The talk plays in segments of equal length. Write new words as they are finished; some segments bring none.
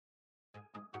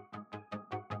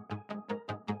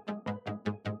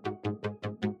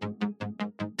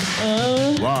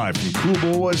Live from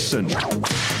Cool Boys Central. You're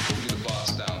the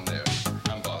boss down there.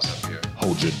 I'm boss up here.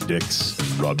 Hold your dicks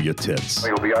and rub your tits.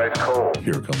 You'll be ice cold.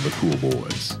 Here come the Cool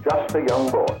Boys. Just a young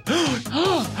boy.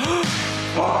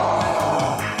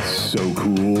 So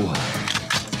cool.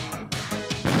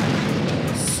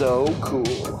 So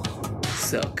cool.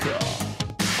 So cool.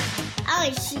 Oh,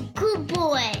 it's Cool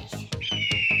Boys.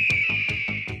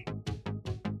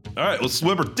 All right, let's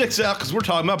swim our dicks out because we're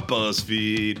talking about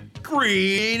BuzzFeed.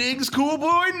 Greetings, Cool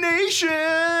Boy Nation,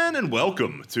 and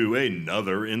welcome to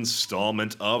another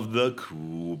installment of the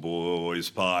Cool Boys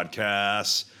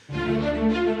Podcast.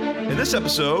 In this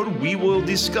episode, we will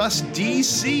discuss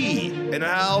DC and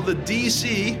how the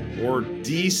DC, or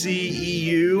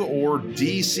DCEU, or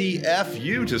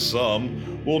DCFU to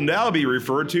some, will now be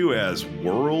referred to as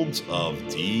Worlds of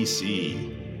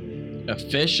DC.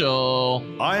 Official.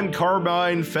 I'm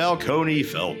Carmine Falcone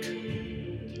Felk.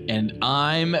 And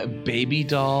I'm Baby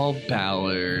Doll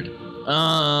Ballard.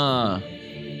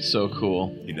 So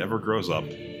cool. He never grows up.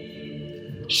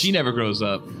 She never grows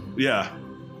up. Yeah.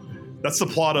 That's the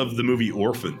plot of the movie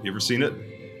Orphan. You ever seen it?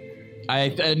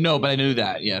 I no, but I knew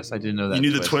that. Yes, I did know that. You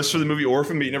knew the twist for the movie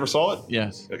Orphan, but you never saw it?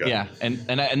 Yes. Okay. Yeah,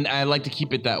 and I like to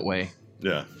keep it that way.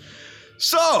 Yeah.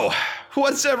 So,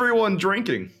 what's everyone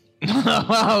drinking?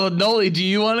 Wow, Noli, do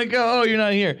you want to go? Oh, you're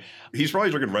not here. He's probably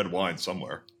drinking red wine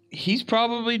somewhere. He's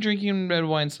probably drinking red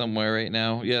wine somewhere right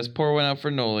now. Yes, pour one out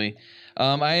for Noli.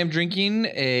 I am drinking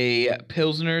a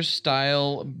Pilsner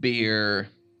style beer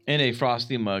in a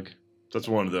frosty mug. That's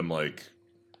one of them, like,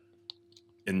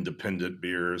 independent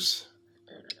beers.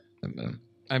 I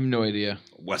have no idea.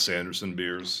 Wes Anderson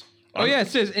beers. Oh, yeah, it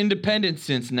says independent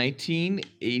since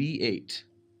 1988.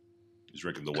 He's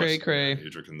drinking the Cray, Wes. cray.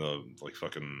 He's drinking the, like,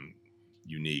 fucking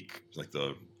unique, like,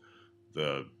 the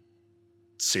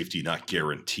safety not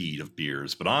guaranteed of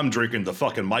beers. But I'm drinking the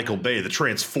fucking Michael Bay, the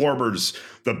Transformers,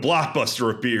 the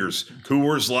blockbuster of beers,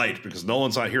 Coors Light, because no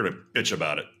one's not here to bitch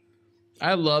about it.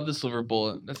 I love the Silver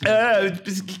Bullet. That's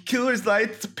Coors Light,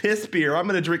 it's a piss beer. I'm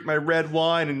gonna drink my red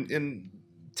wine and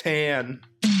tan.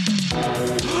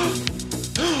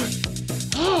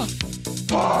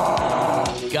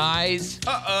 Guys.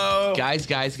 Uh-oh. Guys,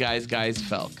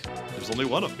 Felk. There's only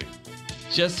one of me.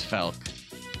 Just Felk.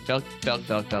 Felk.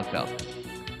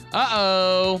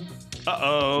 Uh-oh.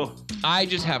 Uh-oh. I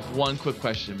just have one quick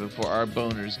question before our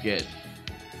boners get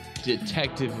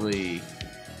detectively,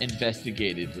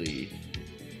 investigatively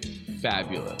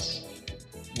fabulous.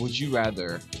 Would you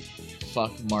rather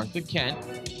fuck Martha Kent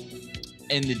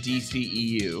in the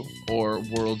DCEU, or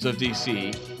Worlds of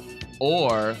DC,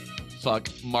 or fuck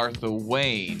Martha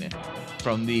Wayne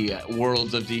from the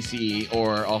Worlds of DC,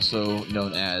 or also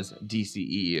known as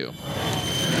DCEU?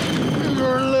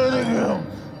 You're letting him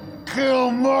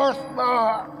kill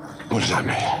Martha. What does that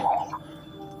mean?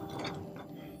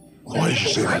 Why did you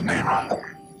say that name?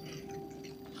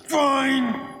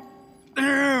 Find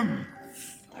him.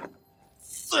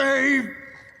 Save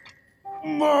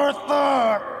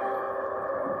Martha.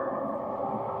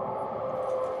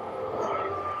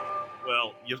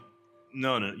 Well,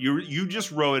 you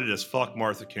just wrote it as fuck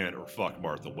Martha Kent or fuck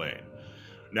Martha Wayne.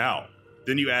 Now,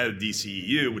 then you added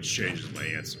DCEU, which changes my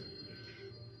answer.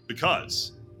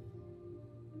 Because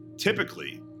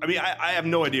typically, I mean, I have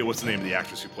no idea what's the name of the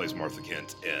actress who plays Martha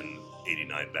Kent in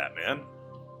 '89 Batman.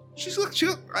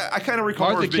 I kind of recall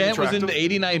her Martha as being Kent was in attractive. the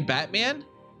 '89 Batman?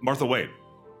 Martha Wayne.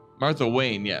 Martha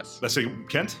Wayne, yes. Let's say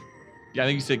Kent. Yeah, I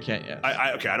think you said Kent, yeah.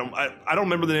 I don't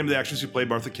remember the name of the actress who played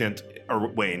Martha Kent or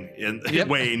Wayne in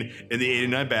Wayne in the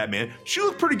 '89 Batman. She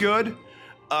looked pretty good.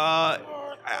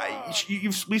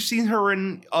 We've seen her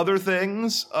in other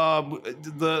things. I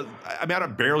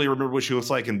barely remember what she looks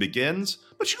like in Begins,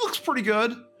 but she looks pretty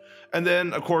good. And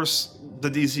then, of course, the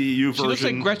DCEU version. She looks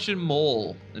like Gretchen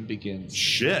Mol in Begins.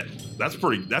 Shit, that's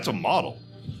a model.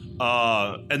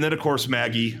 And then, of course,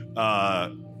 Maggie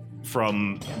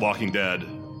from Walking Dead.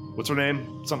 What's her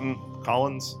name? Something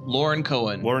Collins? Lauren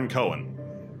Cohen.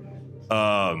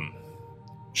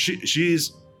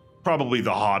 She's probably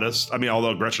the hottest. I mean,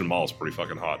 although Gretchen Mol is pretty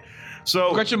fucking hot.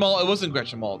 So Gretchen Mol, it wasn't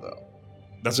Gretchen Mol, though.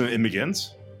 That's in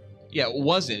Begins? Yeah, it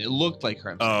wasn't. It looked like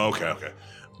her. Oh, okay.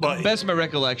 But best of my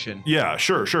recollection. Yeah,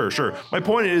 sure. My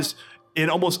point is, in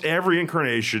almost every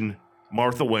incarnation,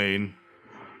 Martha Wayne,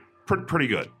 pretty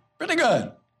good. Pretty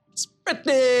good. It's pretty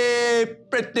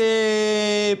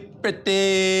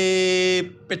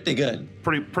good.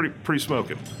 Pretty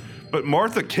smoking. But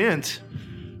Martha Kent,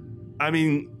 I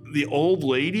mean, the old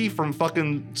lady from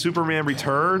fucking Superman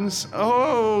Returns.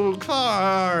 Oh,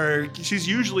 Clark. She's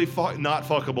usually not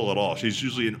fuckable at all. She's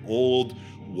usually an old,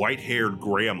 white-haired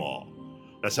grandma.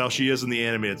 That's how she is in the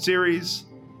animated series.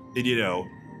 And,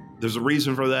 There's a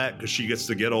reason for that, because she gets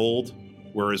to get old,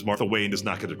 whereas Martha Wayne does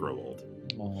not get to grow old.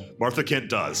 Oh. Martha Kent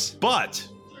does. But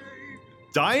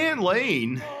Diane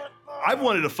Lane, I've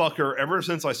wanted to fuck her ever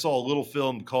since I saw a little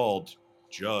film called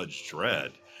Judge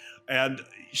Dredd. And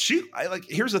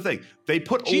here's the thing. They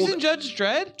put She's in Judge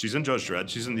Dredd? She's in Judge Dredd.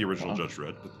 She's in the original Judge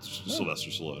Dredd with Sylvester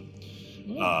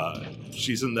Stallone.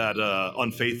 She's in that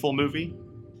Unfaithful movie.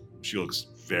 She looks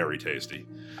very tasty.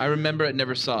 I remember it,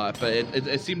 never saw it, but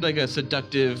it seemed like a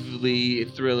seductively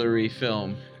thrillery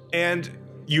film. And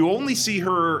you only see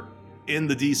her in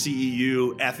the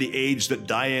DCEU at the age that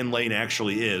Diane Lane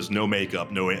actually is. No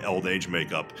makeup, no old age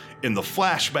makeup. In the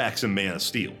flashbacks in Man of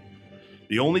Steel.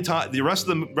 The only time, the rest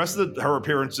of her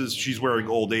appearances, she's wearing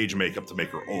old age makeup to make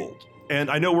her old. And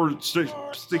I know we're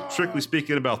strictly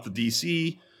speaking about the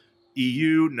DC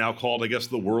EU, now called, I guess,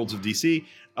 the Worlds of DC.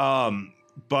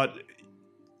 But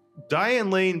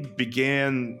Diane Lane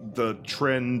began the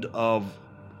trend of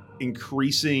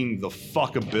increasing the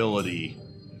fuckability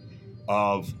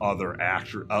of other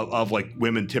actors, of like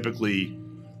women typically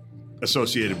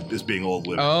associated as being old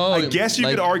women. Oh, I guess you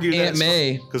like could argue Aunt that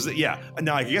May. because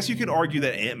now I guess you could argue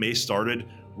that Aunt May started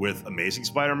with Amazing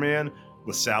Spider-Man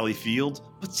with Sally Fields,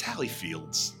 but Sally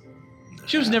Fields,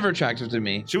 She was never attractive to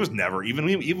me. she was never even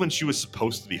when she was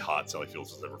supposed to be hot. Sally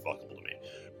Fields was never fuckable to me.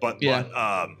 But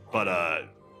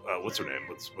what's her name?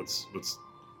 What's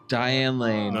Diane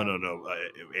Lane. no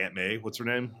Aunt May? What's her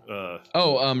name?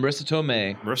 Marissa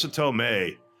Tomei. Marissa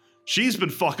Tomei. She's been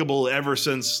fuckable ever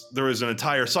since there was an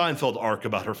entire Seinfeld arc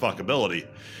about her fuckability.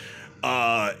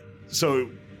 So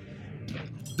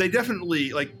they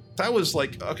definitely that was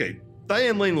okay.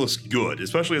 Diane Lane looks good,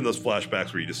 especially in those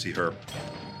flashbacks where you just see her.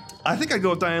 I think I'd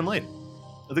go with Diane Lane.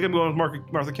 I think I'm going with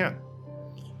Martha Kent.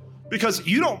 Because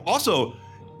you don't also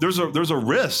there's a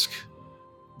risk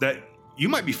that you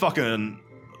might be fucking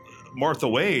Martha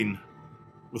Wayne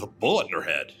with a bullet in her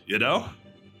head, you know?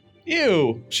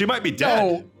 Ew. She might be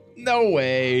dead. No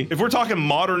way. If we're talking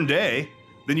modern day,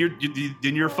 then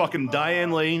you're fucking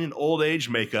Diane Lane in old age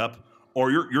makeup,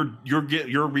 or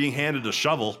you're being handed a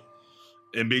shovel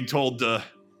and being told to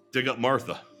dig up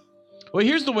Martha. Well,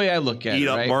 here's the way I look at it. Eat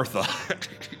up right? Martha.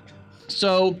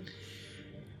 So,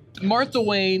 Martha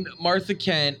Wayne, Martha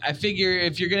Kent, I figure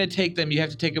if you're going to take them, you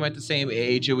have to take them at the same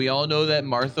age. And we all know that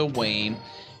Martha Wayne,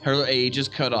 her age is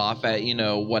cut off at,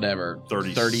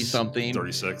 30-something.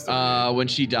 36. When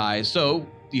she dies. So,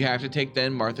 you have to take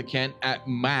then Martha Kent at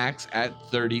max at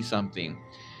 30-something.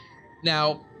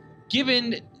 Now,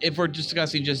 given if we're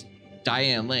discussing just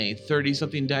Diane Lane,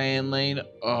 30-something Diane Lane,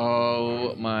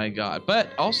 oh my God. But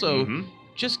also,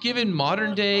 just given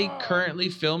modern day, currently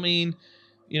filming,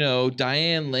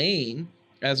 Diane Lane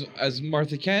as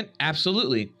Martha Kent,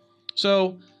 absolutely.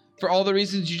 So, for all the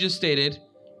reasons you just stated,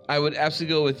 I would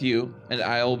absolutely go with you, and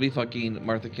I will be fucking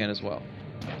Martha Kent as well.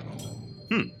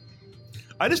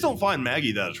 I just don't find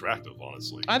Maggie that attractive,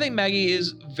 honestly. I think Maggie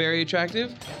is very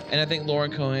attractive, and I think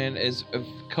Lauren Cohan is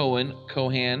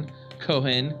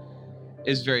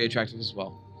very attractive as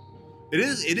well. It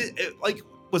is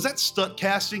was that stunt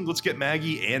casting? Let's get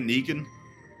Maggie and Negan,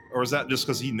 or is that just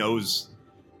because he knows?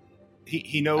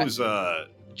 He knows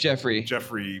Jeffrey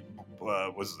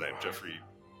what's his name? Jeffrey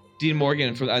Dean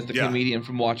Morgan as the comedian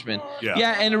from Watchmen.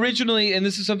 Yeah, and originally, and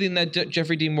this is something that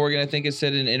Jeffrey Dean Morgan I think has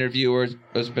said in an interview or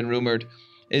has been rumored,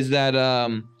 is that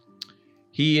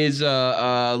he is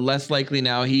less likely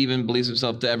now. He even believes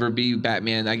himself to ever be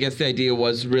Batman. I guess the idea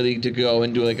was really to go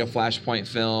and do like a Flashpoint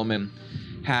film and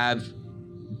have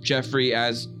Jeffrey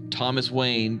as Thomas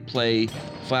Wayne play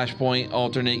Flashpoint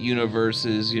alternate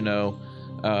universes,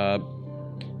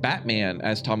 Batman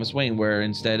as Thomas Wayne, where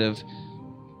instead of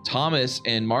Thomas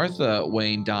and Martha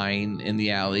Wayne dying in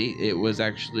the alley, it was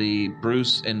actually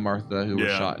Bruce and Martha who were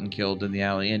shot and killed in the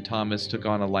alley, and Thomas took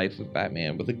on a life of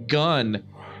Batman with a gun.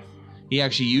 He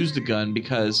actually used the gun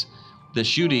because the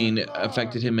shooting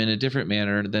affected him in a different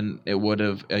manner than it would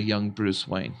have a young Bruce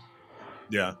Wayne.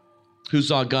 Yeah. Who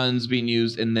saw guns being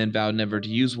used and then vowed never to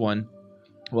use one.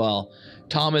 Well,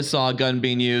 Thomas saw a gun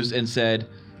being used and said,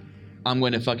 I'm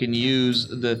going to fucking use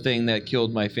the thing that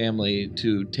killed my family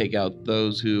to take out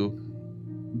those who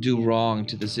do wrong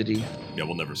to the city. Yeah,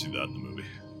 we'll never see that in the movie.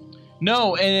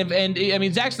 No, and I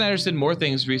mean, Zack Snyder said more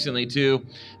things recently, too.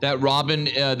 That Robin,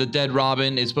 the dead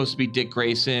Robin, is supposed to be Dick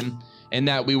Grayson, and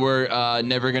that we were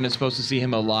never going to supposed to see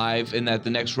him alive, and that the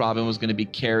next Robin was going to be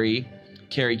Carrie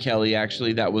Kelly,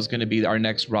 actually. That was going to be our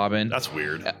next Robin. That's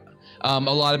weird. A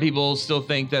lot of people still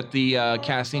think that the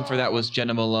casting for that was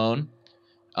Jenna Malone.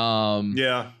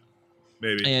 Yeah,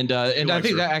 maybe. And I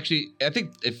think that actually, if it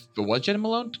was Jenna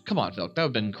Malone, come on, Phil, that would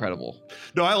have been incredible.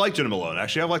 No, I like Jenna Malone.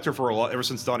 Actually, I've liked her for a lot ever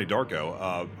since Donnie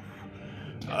Darko.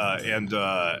 And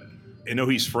I know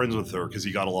he's friends with her because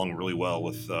he got along really well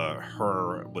with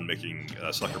her when making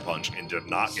Sucker Punch, and did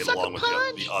not get along with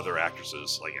the other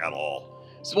actresses like at all.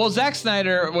 Well, Zack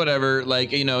Snyder, whatever,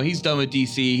 like, you know, he's done with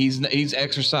DC. He's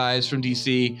exercised from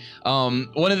DC.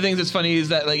 One of the things that's funny is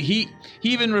that, like, he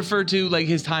even referred to, like,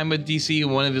 his time with DC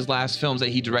in one of his last films that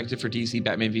he directed for DC,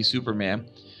 Batman v Superman,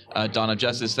 Dawn of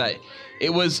Justice, that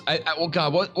it was, well,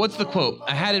 God, what's the quote?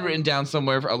 I had it written down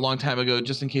somewhere a long time ago,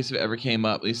 just in case it ever came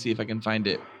up. Let's see if I can find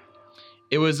it.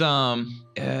 It was, oh,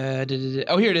 here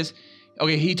it is.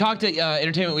 Okay, he talked at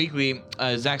Entertainment Weekly,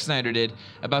 Zack Snyder did,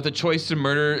 about the choice to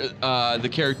murder the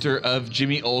character of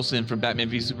Jimmy Olsen from Batman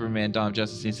v Superman, Dawn of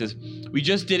Justice. And he says, we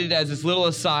just did it as this little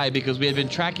aside because we had been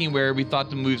tracking where we thought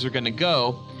the movies were going to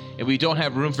go, and we don't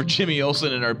have room for Jimmy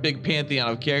Olsen in our big pantheon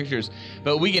of characters,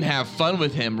 but we can have fun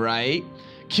with him, right?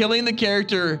 Killing the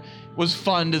character was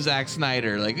fun to Zack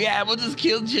Snyder. Like, yeah, we'll just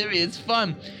kill Jimmy, it's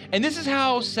fun. And this is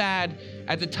how sad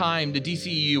at the time the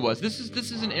DCEU was. This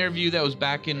is an interview that was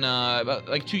back in about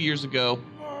like 2 years ago,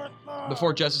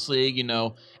 before Justice League, you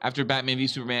know, after Batman v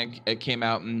Superman came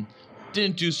out and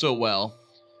didn't do so well.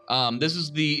 This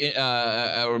is the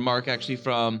a remark actually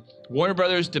from Warner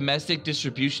Brothers domestic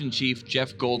distribution chief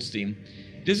Jeff Goldstein.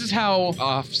 This is how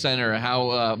off-center,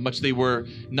 how much they were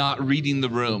not reading the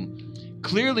room.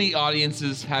 Clearly,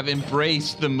 audiences have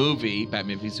embraced the movie,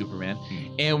 Batman v Superman,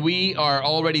 and we are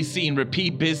already seeing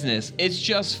repeat business. It's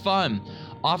just fun.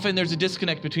 Often there's a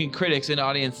disconnect between critics and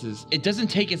audiences. It doesn't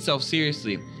take itself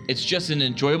seriously. It's just an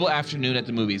enjoyable afternoon at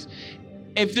the movies.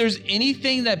 If there's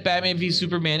anything that Batman v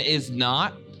Superman is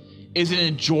not, is an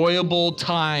enjoyable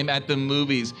time at the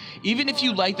movies. Even if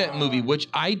you like that movie, which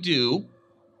I do,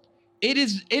 it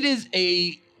is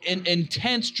an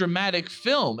intense, dramatic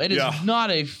film. It is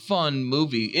not a fun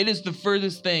movie. It is the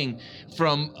furthest thing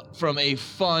from a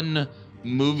fun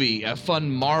movie, a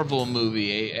fun Marvel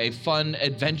movie, a fun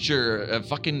adventure, a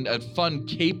fun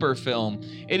caper film.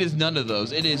 It is none of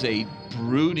those. It is a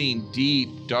brooding,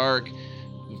 deep, dark,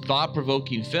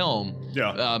 thought-provoking film.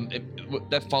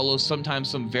 That follows sometimes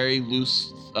some very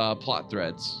loose plot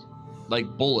threads, like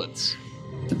bullets.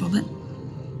 The bullet.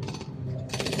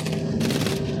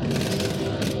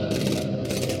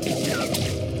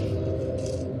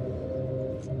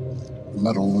 The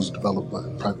metal was developed by a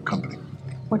private company.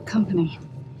 What company?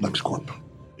 LexCorp.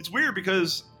 It's weird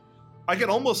because I can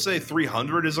almost say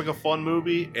 300 is like a fun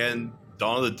movie and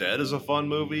Dawn of the Dead is a fun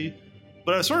movie,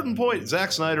 but at a certain point,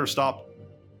 Zack Snyder stopped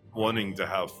wanting to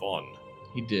have fun.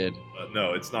 He did.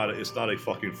 No, it's not a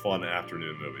fucking fun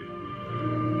afternoon movie.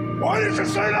 Why did you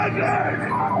say that name?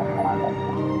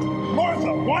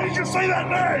 Martha, why did you say that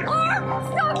name?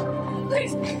 Stop!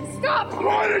 Please, stop!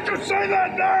 Why did you say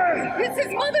that name? It's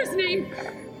his mother's name.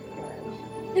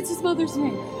 It's his mother's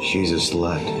name. She's a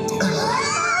slut.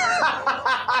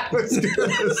 I was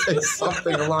gonna say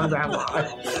something along that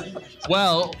line.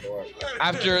 Well,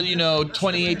 after,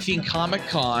 2018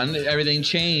 Comic-Con, everything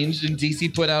changed and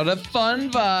DC put out a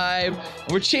fun vibe.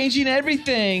 We're changing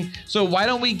everything. So why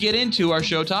don't we get into our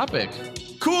show topic?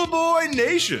 Cool Boy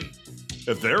Nation.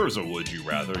 If there is a Would You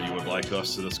Rather you would like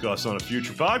us to discuss on a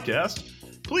future podcast,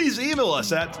 please email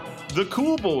us at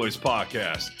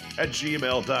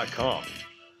thecoolboyspodcast@gmail.com.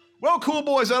 Well, cool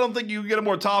boys, I don't think you can get a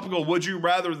more topical Would You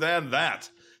Rather than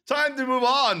that. Time to move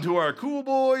on to our Cool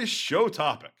Boys show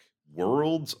topic,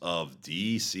 Worlds of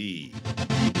DC.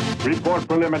 Report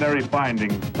preliminary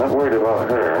findings. Not worried about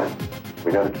her.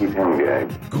 We gotta keep him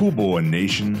gagged. Cool Boy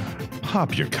Nation,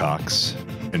 pop your cocks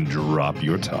and drop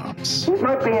your tops. It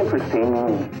might be interesting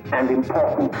and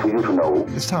important for you to know.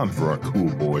 It's time for our Cool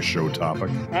Boy show topic.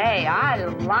 Hey, I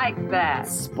like that.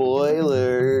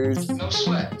 Spoilers. No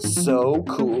sweat. So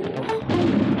cool.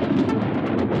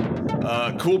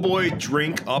 Cool Boy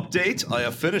drink update. I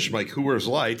have finished my Coors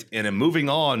Light and am moving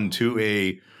on to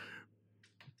a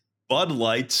Bud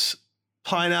Light's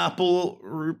pineapple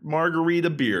margarita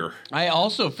beer. I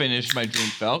also finished my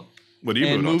drink, Felk. What do you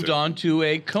and moved to? on to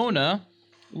a Kona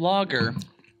lager.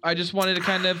 I just wanted to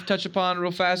kind of touch upon real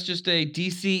fast just a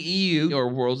DCEU or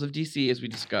Worlds of DC as we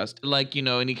discussed, like,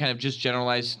 any kind of just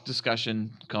generalized discussion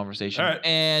conversation. All right.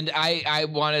 And I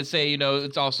want to say,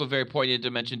 it's also very poignant to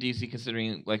mention DC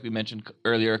considering, like we mentioned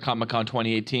earlier, Comic-Con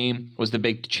 2018 was the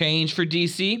big change for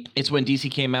DC. It's when DC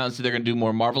came out and said they're going to do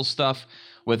more Marvel stuff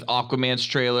with Aquaman's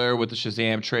trailer, with the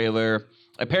Shazam trailer.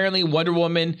 Apparently Wonder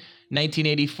Woman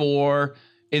 1984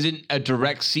 isn't a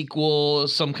direct sequel,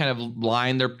 some kind of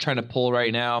line they're trying to pull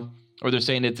right now, or they're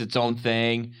saying it's its own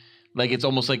thing. Like it's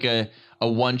almost like a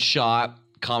one-shot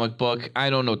comic book. I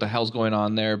don't know what the hell's going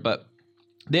on there, but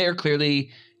they are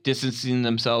clearly distancing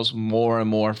themselves more and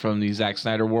more from the Zack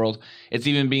Snyder world. It's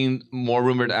even being more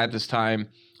rumored at this time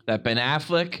that Ben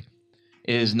Affleck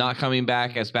is not coming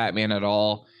back as Batman at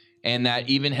all, and that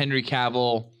even Henry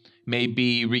Cavill may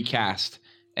be recast,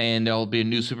 and there'll be a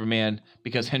new Superman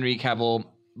because Henry Cavill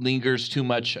lingers too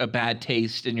much a bad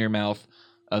taste in your mouth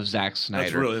of Zack Snyder.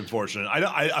 That's really unfortunate.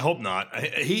 I hope not.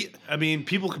 I mean,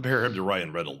 people compare him to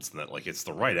Ryan Reynolds, and that like it's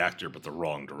the right actor, but the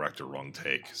wrong director, wrong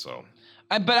take. So,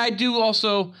 but I do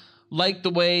also like the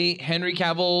way Henry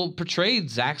Cavill portrayed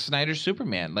Zack Snyder's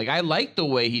Superman. Like, I like the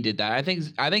way he did that. I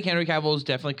think Henry Cavill is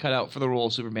definitely cut out for the role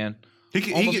of Superman. He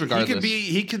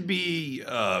could be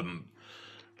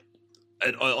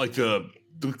like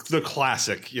the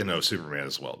classic, Superman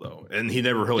as well, though. And he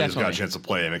never really got a chance to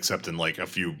play him except in like a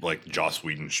few like Joss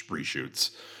Whedon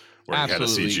reshoots where he had a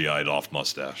CGI'd off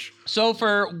mustache. So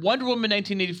for Wonder Woman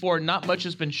 1984, not much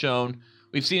has been shown.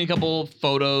 We've seen a couple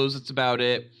photos. That's about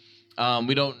it.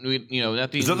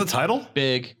 Nothing. Is that the title?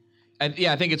 Big. And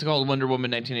yeah, I think it's called Wonder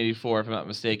Woman 1984, if I'm not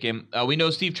mistaken. We know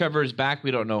Steve Trevor is back. We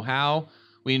don't know how.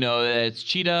 We know that it's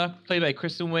Cheetah, played by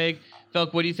Kristen Wiig.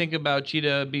 Felk, what do you think about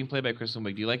Cheetah being played by Kristen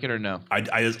Wiig? Do you like it or no?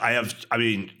 I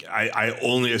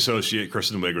only associate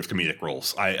Kristen Wiig with comedic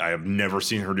roles. I have never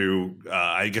seen her do.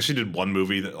 I guess she did one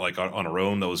movie that like on her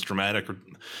own that was dramatic.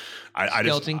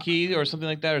 Skeleton Key or something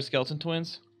like that, or Skeleton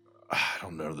Twins. I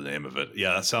don't know the name of it.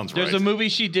 Yeah, that sounds right. There's a movie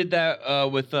she did that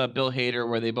with Bill Hader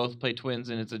where they both play twins,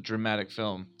 and it's a dramatic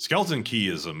film. Skeleton Key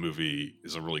is a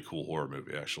really cool horror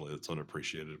movie, actually. It's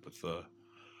underappreciated with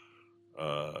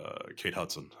Kate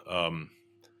Hudson.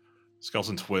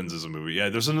 Skeleton Twins is a movie. Yeah,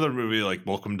 there's another movie like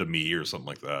Welcome to Me or something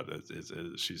like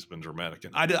that. She's been dramatic.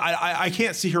 And I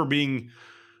can't see her being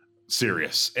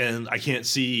serious, and I can't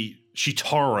see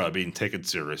Chitara being taken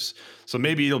serious. So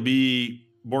maybe it'll be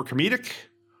more comedic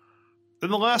than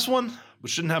the last one,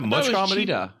 which didn't have much comedy.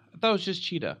 Cheetah. I thought it was just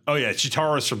Cheetah. Oh yeah,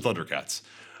 Chitara's from Thundercats.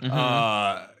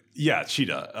 Mm-hmm. Yeah,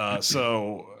 Cheetah.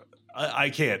 So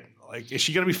I can't. Like, is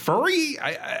she gonna be furry?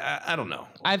 I don't know.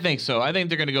 I think so. I think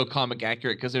they're gonna go comic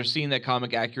accurate because they're seeing that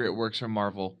comic accurate works for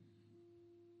Marvel.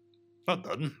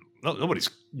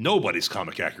 Nobody's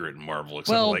comic accurate in Marvel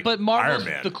except but Marvel's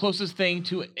Iron Man. The closest thing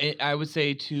to, I would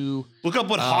say, to look up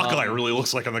what Hawkeye really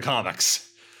looks like in the comics.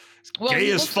 Well, gay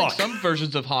as fuck. Like some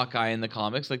versions of Hawkeye in the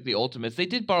comics, like the Ultimates, they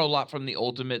did borrow a lot from the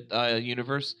Ultimate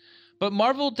universe, but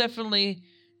Marvel definitely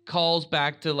calls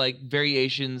back to like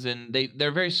variations, and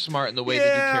they're very smart in the way they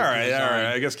do character design. All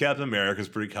right. I guess Captain America's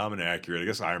pretty comic accurate. I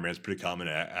guess Iron Man's pretty comic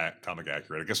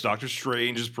accurate. I guess Doctor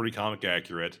Strange is pretty comic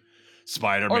accurate.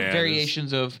 Spider-Man or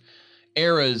variations of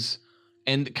eras,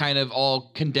 and kind of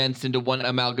all condensed into one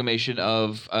amalgamation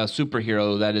of a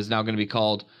superhero that is now going to be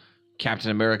called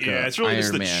Captain America. Yeah, it's really Iron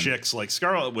just the Man. chicks like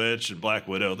Scarlet Witch and Black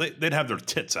Widow. They'd have their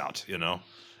tits out,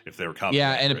 if they were comic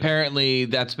accurate. And apparently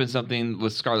that's been something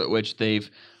with Scarlet Witch. They've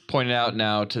pointed out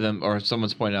now to them, or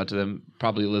someone's pointed out to them,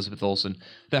 probably Elizabeth Olsen,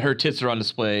 that her tits are on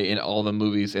display in all the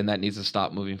movies, and that needs to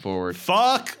stop moving forward.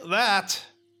 Fuck that.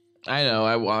 I know.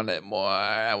 I want it more.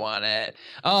 I want it.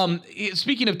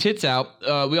 Speaking of tits out,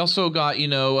 we also got,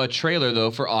 a trailer, though,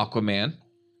 for Aquaman.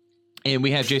 And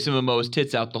we have Jason Momoa's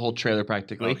tits out the whole trailer,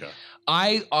 practically. Okay.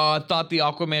 I thought the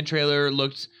Aquaman trailer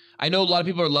looked... I know a lot of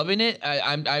people are loving it.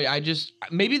 I just...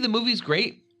 Maybe the movie's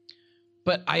great,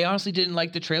 but I honestly didn't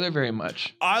like the trailer very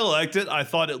much. I liked it. I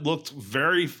thought it looked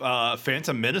very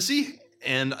Phantom Menace-y,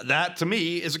 and that, to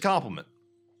me, is a compliment.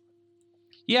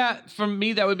 Yeah, for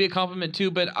me, that would be a compliment too,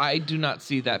 but I do not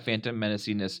see that Phantom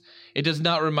Menaciness. It does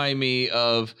not remind me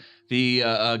of the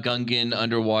Gungan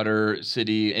underwater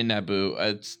city in Naboo.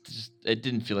 It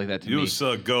didn't feel like that to me.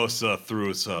 You go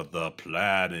through the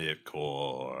planet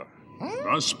core.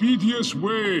 The speediest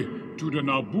way to the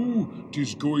Naboo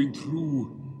is going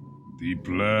through the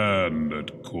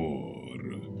planet core.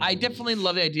 I definitely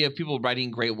love the idea of people riding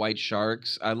great white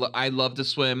sharks. I love to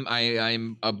swim.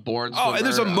 I'm a born swimmer. Oh, and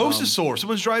there's a mosasaur.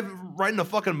 Someone's riding a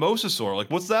fucking mosasaur.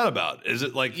 Like, what's that about? Is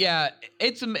it like... Yeah,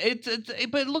 it's but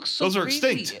it looks so Those are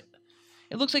crazy. extinct.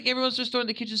 It looks like everyone's just throwing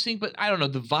the kitchen sink, but I don't know.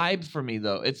 The vibe for me,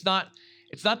 though, it's not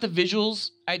the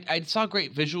visuals. I saw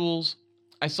great visuals.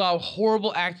 I saw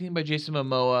horrible acting by Jason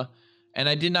Momoa, and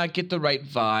I did not get the right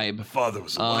vibe. My father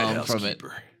was a lighthouse from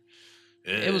keeper.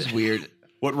 It was weird.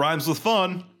 What rhymes with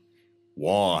fun?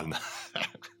 Juan.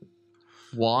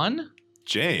 Juan?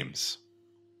 James.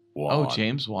 Juan. Oh,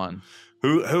 James Wan.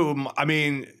 Who? I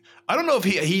mean, I don't know if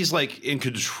he's like in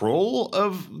control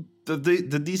of the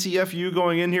DCFU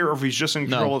going in here, or if he's just in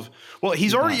control of. Well,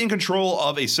 he's already in control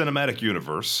of a cinematic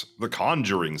universe, the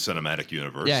Conjuring cinematic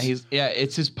universe. Yeah,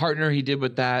 it's his partner. He did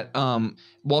with that.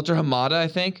 Walter Hamada, I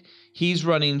think. he's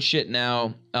running shit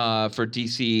now for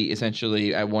DC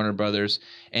essentially at Warner Brothers,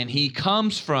 and he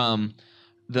comes from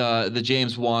the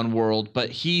James Wan world, but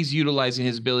he's utilizing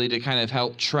his ability to kind of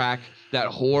help track that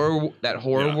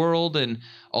horror world and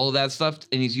all of that stuff,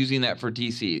 and he's using that for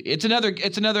DC. It's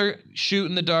another shoot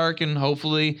in the dark, and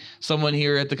hopefully someone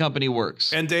here at the company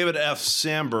works. And David F.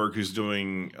 Sandberg, who's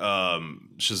doing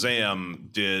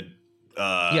Shazam, did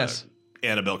yes.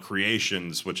 Annabelle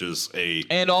Creations, which is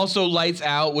and also Lights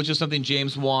Out, which is something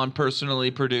James Wan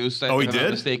personally produced. He did? I'm not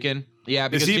mistaken. Yeah,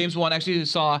 because James Wan actually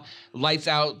saw Lights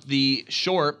Out, the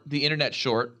internet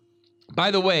short.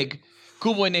 By the way,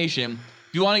 Cool Boy Nation,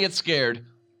 if you want to get scared,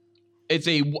 I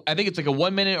think it's like a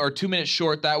 1 minute or 2 minute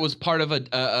short that was part of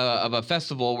a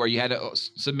festival where you had to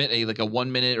submit a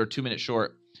 1 minute or 2 minute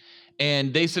short,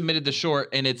 and they submitted the short,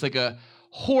 and it's like a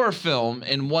horror film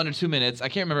in 1 or 2 minutes. I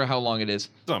can't remember how long it is.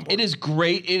 It is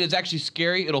great. It is actually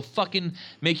scary. It'll fucking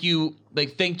make you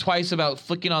like think twice about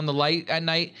flicking on the light at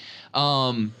night,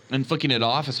 and flicking it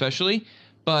off especially.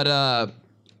 But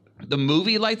the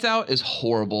movie Lights Out is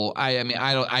horrible.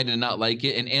 I did not like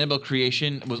it, and Annabelle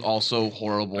Creation was also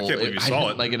horrible. I can't believe you saw it. I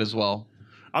didn't like it as well.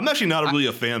 I'm actually not really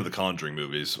a fan of the Conjuring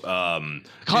movies.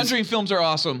 Conjuring films are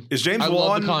awesome. Is James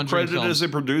Wan credited as a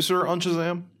producer on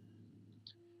Shazam?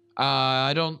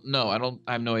 I don't know.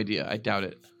 I have no idea. I doubt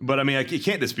it. But I mean, it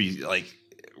can't just be like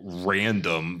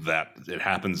random that it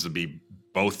happens to be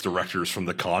both directors from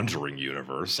the Conjuring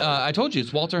universe. I told you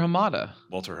it's Walter Hamada.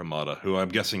 Walter Hamada, who I'm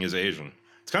guessing is Asian.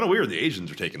 It's kind of weird the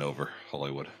Asians are taking over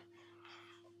Hollywood.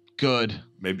 Good.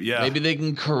 Maybe, yeah. Maybe they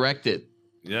can correct it.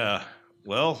 Yeah.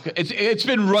 Well, it's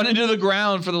been running to the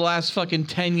ground for the last fucking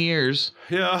 10 years.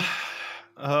 Yeah.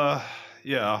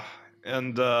 Yeah.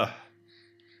 And like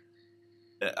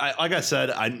I said,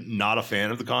 I'm not a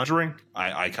fan of The Conjuring.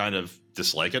 I kind of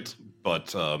dislike it,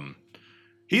 but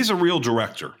he's a real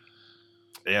director.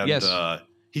 And yes.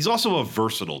 He's also a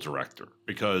versatile director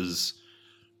because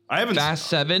I haven't Fast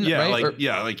 7, yeah, right?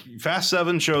 Like Fast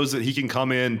 7 shows that he can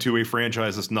come into a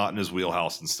franchise that's not in his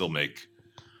wheelhouse and still make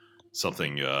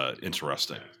something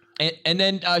interesting. And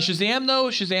then Shazam, though,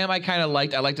 I kind of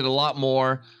liked. I liked it a lot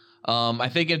more. I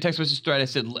think in a text message thread I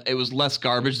said it was less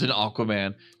garbage than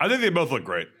Aquaman. I think they both look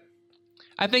great.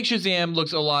 I think Shazam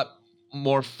looks a lot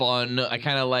more fun. I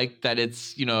kind of like that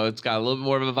it's got a little bit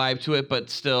more of a vibe to it, but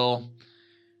still,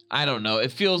 I don't know.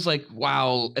 It feels like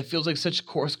it feels like such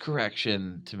course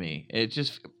correction to me. It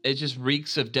just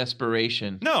reeks of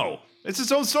desperation. No, it's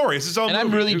its own story. It's its own. And movie.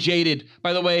 I'm really jaded.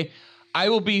 By the way, I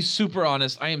will be super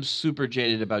honest. I am super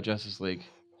jaded about Justice League.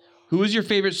 Who is your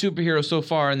favorite superhero so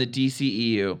far in the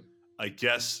DCEU? I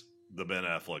guess the Ben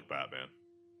Affleck Batman.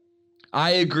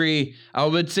 I agree. I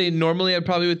would say normally I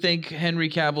probably would think Henry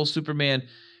Cavill Superman,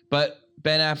 but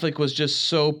Ben Affleck was just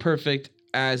so perfect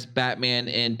as Batman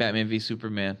in Batman v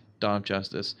Superman, Dawn of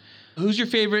Justice. Who's your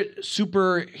favorite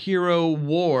superhero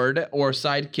ward or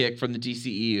sidekick from the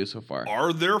DCEU so far?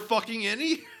 Are there fucking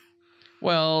any?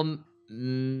 Well,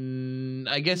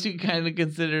 I guess you kind of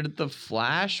considered the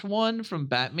Flash one from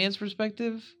Batman's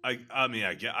perspective.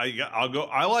 I'll go.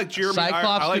 I like Jeremy. Cyclops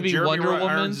I like could be Jeremy Wonder Irons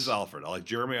Woman's. as Alfred. I like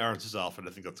Jeremy Irons as Alfred.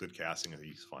 I think that's good casting. I think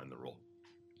he's fine in the role.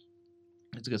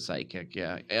 It's a good sidekick,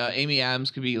 yeah. Amy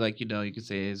Adams could be like, you could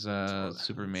say is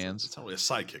Superman's. It's not really a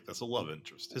sidekick. That's a love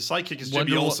interest. His sidekick is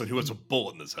Jimmy Olsen, who has a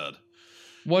bullet in his head.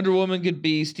 Wonder Woman could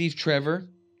be Steve Trevor.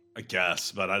 I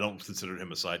guess, but I don't consider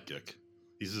him a sidekick.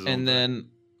 He's his own And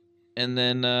thing.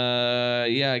 then,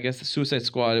 I guess the Suicide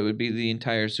Squad, it would be the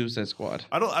entire Suicide Squad.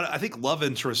 I think love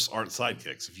interests aren't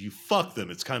sidekicks. If you fuck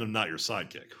them, it's kind of not your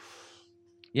sidekick.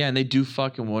 Yeah, and they do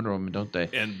fucking Wonder Woman, don't they?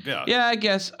 And yeah. Yeah, I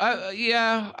guess. I'm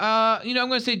going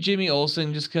to say Jimmy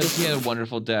Olsen just because he had a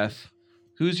wonderful death.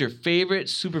 Who's your favorite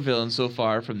supervillain so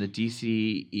far from the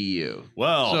DCEU?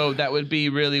 Well, so that would be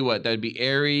really what? That'd be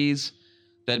Ares.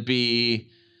 That'd be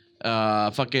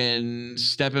fucking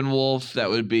Steppenwolf. That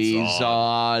would be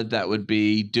Zod. That would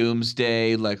be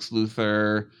Doomsday, Lex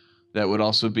Luthor. That would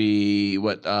also be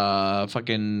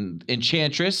fucking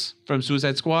Enchantress from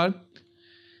Suicide Squad.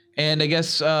 And I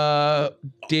guess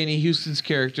Danny Houston's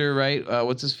character, right?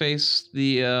 What's his face?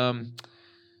 The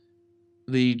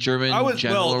German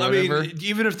general or whatever. I mean,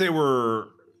 even if they were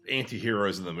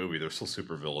anti-heroes in the movie, they're still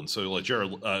super villains. So like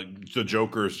the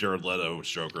Joker is Jared Leto,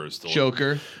 which Joker is still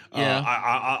Joker. Yeah.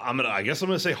 I guess I'm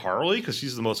gonna say Harley because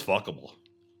she's the most fuckable.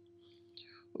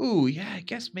 Ooh, yeah, I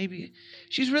guess maybe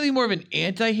she's really more of an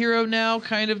anti-hero now,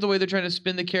 kind of the way they're trying to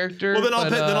spin the character. Well, then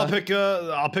I'll pick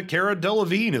Cara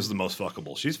Delevingne as the most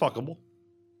fuckable. She's fuckable.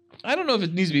 I don't know if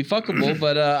it needs to be fuckable,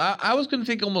 but I was going to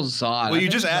think almost Zod. Well, you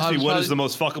just asked me what is the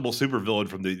most fuckable supervillain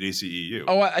from the DCEU.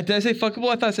 Oh, did I say fuckable?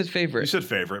 I thought I said favorite. You said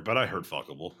favorite, but I heard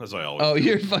fuckable, as I always do. do.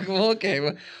 You're fuckable? Okay.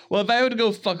 Well, if I were to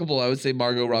go fuckable, I would say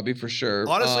Margot Robbie for sure.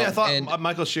 Honestly, I thought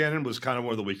Michael Shannon was kind of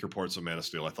one of the weaker parts of Man of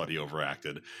Steel. I thought he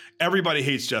overacted. Everybody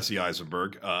hates Jesse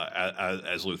Eisenberg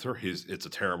as Luthor. It's a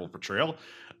terrible portrayal.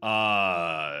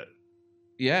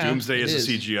 Yeah, Doomsday is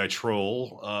a CGI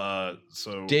troll.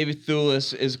 So David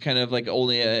Thewlis is kind of like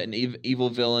only an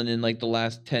evil villain in like the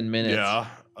last 10 minutes. Yeah.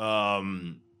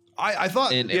 I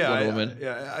thought. Wonder Woman.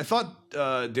 I thought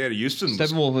Danny Houston.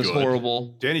 Steppenwolf was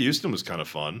horrible. Danny Houston was kind of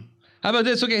fun. How about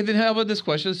this? Okay, then how about this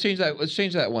question? Let's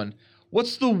change that one.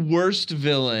 What's the worst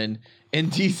villain in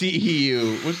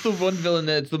DCEU? What's the one villain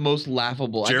that's the most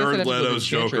laughable? Jared Leto's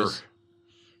Joker.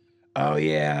 Oh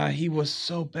yeah, he was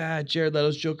so bad. Jared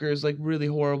Leto's Joker is like really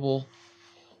horrible.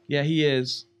 Yeah, he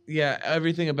is. Yeah,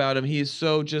 everything about him. He is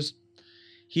so just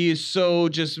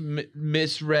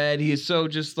misread. He is so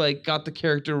just like got the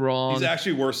character wrong. He's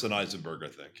actually worse than Eisenberg, I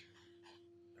think.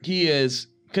 He is,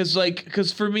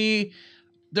 because for me,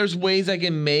 there's ways I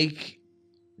can make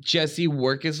Jesse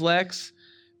work as Lex,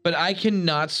 but I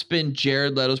cannot spin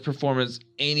Jared Leto's performance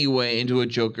anyway into a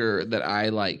Joker that I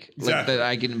like, exactly. that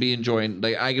I can be enjoying,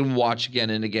 like I can watch again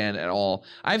and again at all.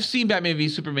 I've seen Batman v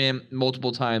Superman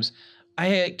multiple times.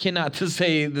 I cannot to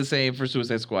say the same for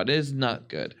Suicide Squad. It is not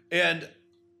good. And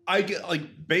I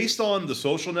get based on The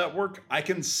Social Network, I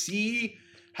can see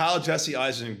how Jesse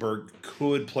Eisenberg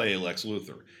could play Lex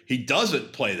Luthor. He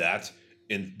doesn't play that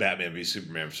in Batman v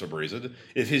Superman for some reason.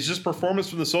 If his just performance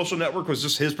from The Social Network was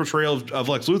just his portrayal of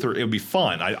Lex Luthor, it would be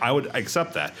fine. I would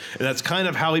accept that. And that's kind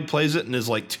of how he plays it in his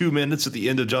 2 minutes at the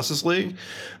end of Justice League.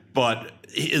 But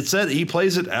it said he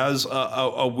plays it as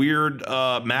a weird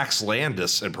Max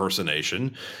Landis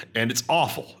impersonation, and it's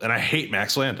awful. And I hate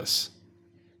Max Landis.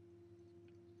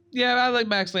 Yeah, I like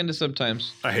Max Landis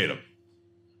sometimes. I hate him.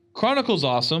 Chronicle's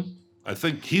awesome. I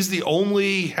think he's the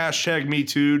only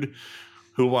 #MeToo'd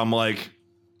who I'm like,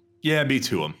 yeah, me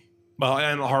too him. Well,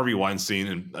 and Harvey Weinstein,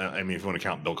 and I mean, if you want to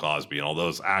count Bill Cosby and all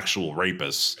those actual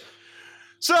rapists.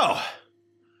 So,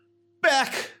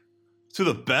 back to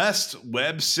the best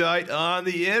website on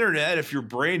the internet if you're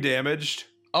brain damaged.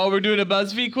 Oh, we're doing a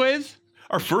BuzzFeed quiz?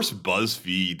 Our first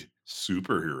BuzzFeed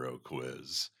superhero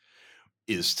quiz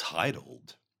is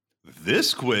titled,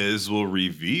 "This quiz will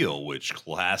reveal which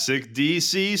classic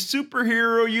DC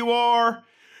superhero you are.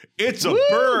 It's a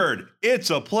bird. It's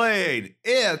a plane.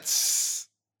 It's ...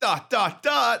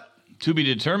 To be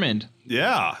determined.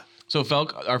 Yeah. So,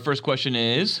 Felk, our first question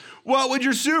is, what would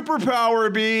your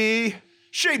superpower be?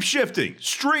 Shape-shifting.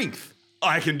 Strength.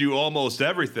 I can do almost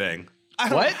everything. I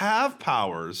don't have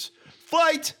powers.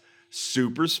 Flight.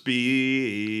 Super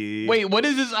speed. Wait, what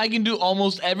is this? I can do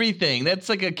almost everything. That's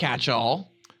like a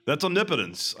catch-all. That's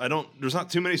omnipotence. There's not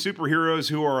too many superheroes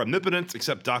who are omnipotent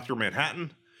except Dr.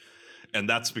 Manhattan. And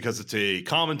that's because it's a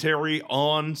commentary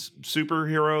on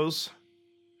superheroes.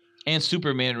 And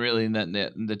Superman, really, in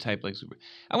the type like super.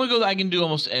 I'm gonna go. I can do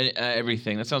almost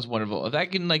everything. That sounds wonderful. If I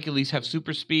can at least have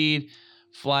super speed,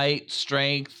 flight,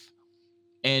 strength,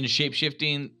 and shape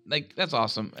shifting, that's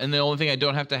awesome. And the only thing I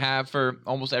don't have to have for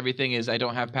almost everything is I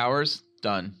don't have powers.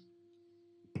 Done.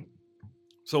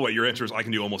 So what? Your answer is I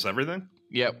can do almost everything?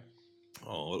 Yep.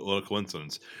 Oh, what a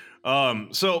coincidence.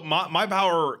 So my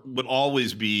power would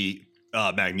always be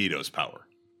Magneto's power.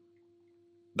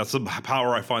 That's the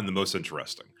power I find the most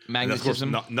interesting.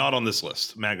 Magnetism? Of course, not on this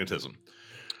list. Magnetism.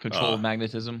 Control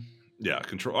magnetism? Yeah,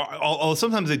 control. Although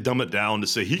sometimes they dumb it down to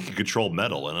say he can control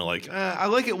metal. And I'm like, I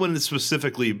like it when it's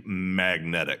specifically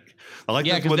magnetic. I like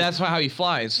because that's how he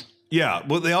flies. Yeah,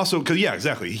 well, they also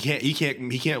exactly. He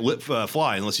can't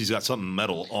fly unless he's got something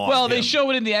metal on. Well, they show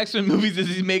it in the X-Men movies as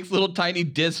he makes little tiny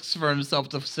discs for himself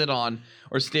to sit on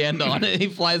or stand on, and he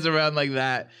flies around like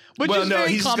that. Which is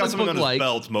very he's got something on his like.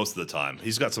 belt most of the time.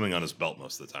 He's got something on his belt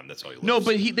most of the time. That's how he lives. No,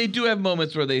 but they do have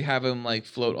moments where they have him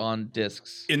float on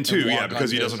discs. In 2,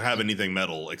 because he doesn't have anything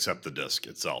metal except the disc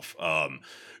itself.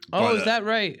 Is that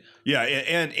right? Yeah,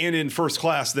 and in First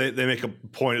Class, they make a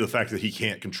point of the fact that he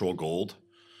can't control gold.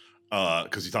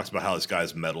 Because he talks about how this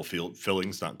guy's metal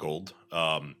fillings, not gold.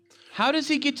 How does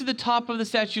he get to the top of the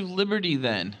Statue of Liberty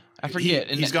then? I forget.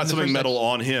 He's got something metal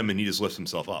on him, and he just lifts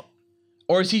himself up.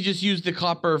 Or is he just used the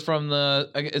copper from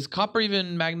the? Is copper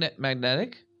even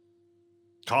magnetic?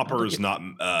 Copper is not.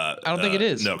 I don't think it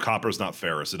is. No, copper is not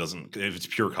ferrous. It doesn't. If it's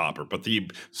pure copper, but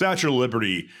the Statue of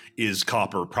Liberty is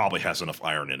copper. Probably has enough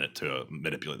iron in it to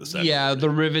manipulate the statue. Yeah, the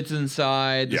rivets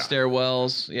inside, the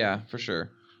stairwells. Yeah, for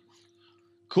sure.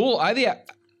 Cool.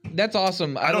 That's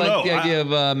awesome. I don't like know. the idea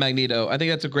of Magneto. I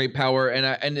think that's a great power, and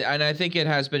I think it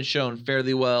has been shown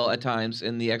fairly well at times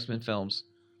in the X-Men films.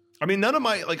 I mean, none of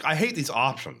my I hate these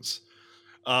options.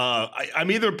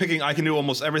 I'm either picking I can do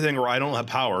almost everything or I don't have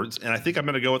powers, and I think I'm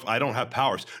going to go with I don't have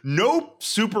powers. No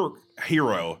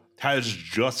superhero has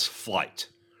just flight,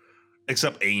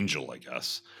 except Angel, I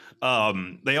guess.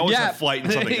 They always have flight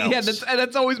and something else. Yeah,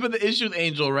 that's always been the issue with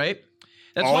Angel, right?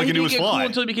 That's All why he can do is get fly cool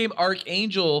until he became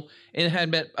Archangel and had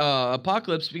met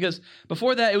Apocalypse, because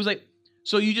before that it was like,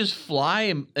 so you just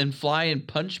fly and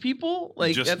punch people?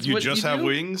 Like that's you what just you have do?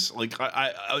 wings? Like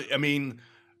I mean,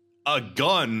 a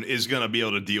gun is gonna be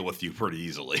able to deal with you pretty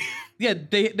easily. Yeah,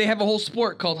 they have a whole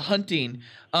sport called hunting.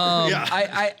 Yeah.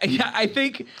 I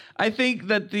think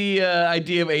that the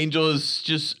idea of Angel is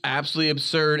just absolutely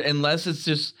absurd unless it's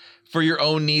just for your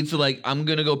own needs. So like, I'm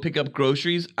gonna go pick up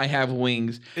groceries. I have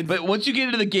wings. But once you get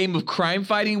into the game of crime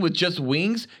fighting with just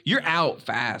wings, you're out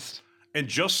fast. And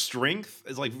just strength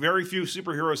is like very few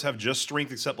superheroes have just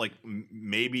strength, except like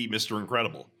maybe Mr.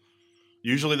 Incredible.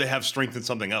 Usually they have strength in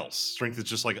something else. Strength is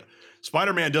just like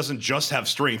Spider-Man doesn't just have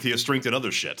strength; he has strength in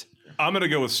other shit. I'm gonna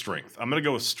go with strength.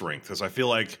 Because I feel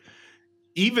like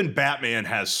even Batman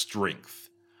has strength.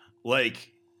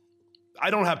 Like, I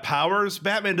don't have powers.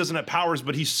 Batman doesn't have powers,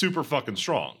 but he's super fucking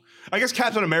strong. I guess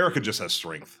Captain America just has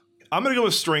strength. I'm gonna go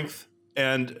with strength,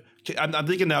 and I'm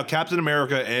thinking now Captain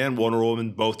America and Wonder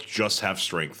Woman both just have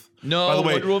strength. No, by the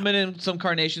way, Wonder Woman and some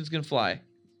carnations can fly.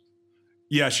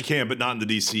 Yeah, she can, but not in the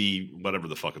DC, whatever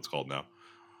the fuck it's called now.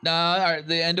 Nah,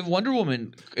 the end of Wonder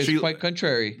Woman is quite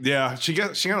contrary. Yeah, she kind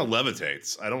of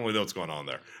levitates. I don't really know what's going on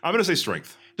there. I'm gonna say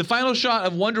strength. The final shot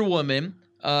of Wonder Woman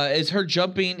is her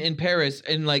jumping in Paris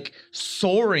and like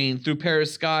soaring through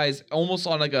Paris skies, almost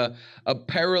on like a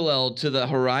parallel to the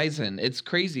horizon. It's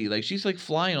crazy. Like she's like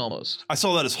flying almost. I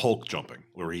saw that as Hulk jumping,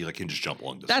 where he like can just jump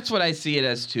long distance. That's what I see it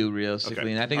as too, realistically,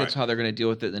 Okay. and I think that's how they're gonna deal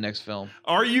with it in the next film.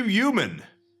 Are you human,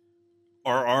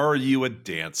 or are you a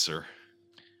dancer?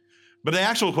 But the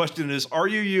actual question is, are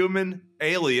you human,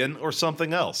 alien, or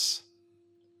something else?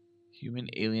 Human,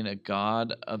 alien, a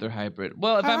god, other hybrid.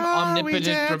 Well, if I'm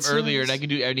omnipotent from earlier and I can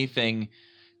do anything,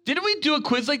 didn't we do a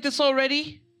quiz like this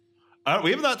already? We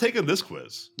have not taken this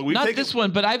quiz, but we've not taken this one.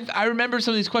 But I remember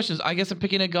some of these questions. I guess I'm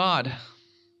picking a god.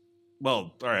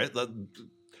 Well, all right.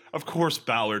 Of course,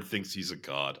 Ballard thinks he's a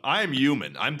god. I am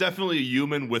human. I'm definitely a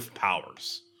human with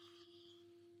powers.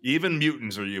 Even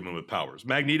mutants are human with powers.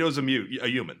 Magneto's a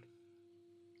human.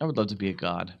 I would love to be a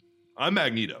god. I'm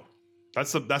Magneto.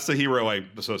 That's the hero I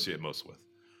associate most with.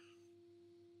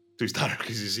 He's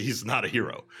not a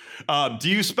hero. Do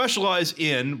you specialize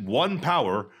in one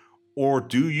power, or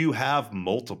do you have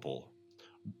multiple?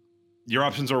 Your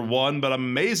options are one, but I'm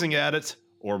amazing at it,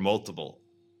 or multiple.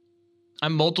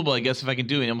 I'm multiple, I guess, if I can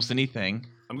do almost anything.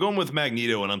 I'm going with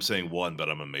Magneto, and I'm saying one, but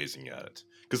I'm amazing at it.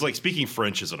 Because like speaking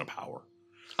French isn't a power.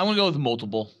 I'm gonna go with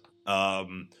multiple.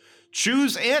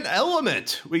 Choose an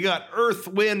element. We got earth,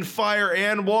 wind, fire,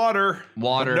 and water.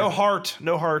 Water. No heart.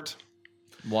 No heart.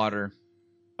 Water.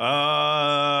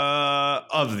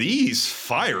 Of these,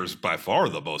 fire's by far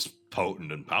the most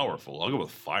potent and powerful. I'll go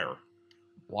with fire.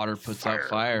 Water puts out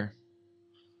fire.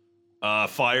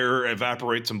 Fire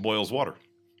evaporates and boils water.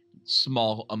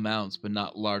 Small amounts, but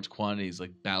not large quantities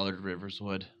like Ballard Rivers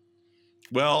would.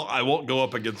 Well, I won't go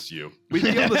up against you. We'd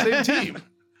be on the same team.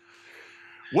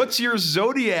 What's your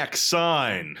zodiac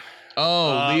sign?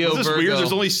 Oh, Leo, this is Virgo. weird.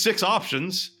 There's only 6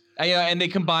 options. Yeah, and they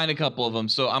combine a couple of them,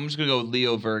 so I'm just gonna go with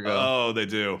Leo, Virgo. Oh, they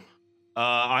do.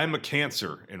 I'm a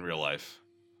Cancer in real life.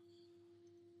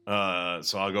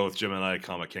 So I'll go with Gemini,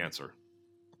 Cancer.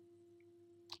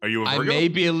 Are you a Virgo? I may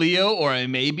be a Leo or I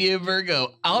may be a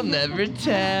Virgo. I'll never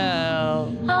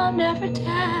tell. I'll never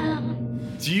tell.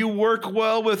 Do you work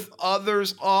well with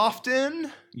others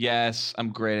often? Yes,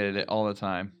 I'm great at it all the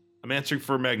time. I'm answering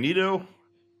for Magneto. I'm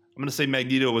going to say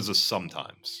Magneto is a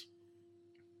sometimes.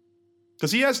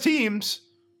 Because he has teams,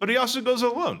 but he also goes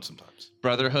alone sometimes.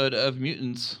 Brotherhood of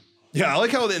Mutants. Yeah, I like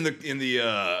how in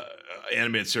the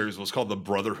animated series it was called the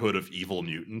Brotherhood of Evil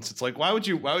Mutants. It's like, why would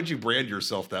you brand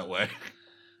yourself that way?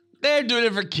 They're doing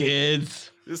it for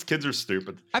kids. These kids are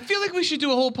stupid. I feel like we should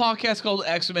do a whole podcast called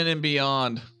X-Men and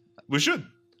Beyond. We should.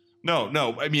 No.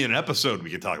 I mean, an episode we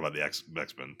can talk about the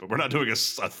X-Men, but we're not doing a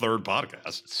third podcast.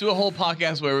 Let's do a whole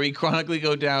podcast where we chronically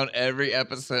go down every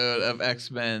episode of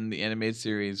X-Men, the animated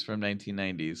series from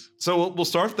 1990s. So we'll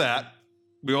start that.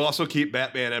 We'll also keep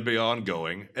Batman and Beyond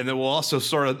going, and then we'll also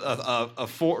start a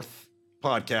fourth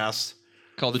podcast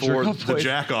called the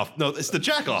Jack Off. No, it's the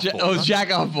Jack Off Boys. Oh,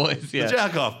 Jack Off Boys. Yeah, the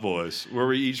Jack Off Boys, where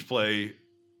we each play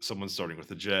someone starting with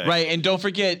a J. Right, and don't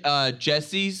forget,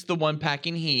 Jesse's the one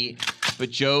packing heat. but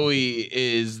Joey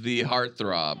is the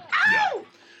heartthrob. Yeah.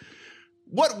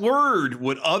 What word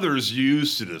would others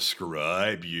use to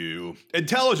describe you?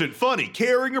 Intelligent, funny,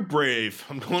 caring, or brave?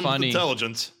 I'm going with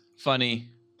intelligence. Funny.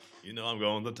 You know I'm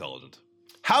going with intelligent.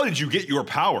 How did you get your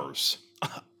powers?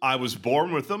 I was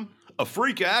born with them. A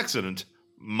freak accident.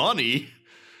 Money.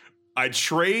 I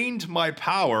trained my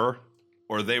power,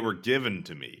 or they were given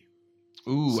to me.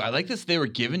 Ooh, I like this. They were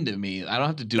given to me. I don't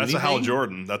have to do anything. That's Hal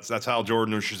Jordan. That's Hal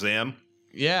Jordan or Shazam.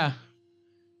 Yeah.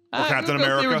 Or Captain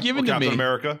America. They were given to Captain me.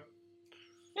 America.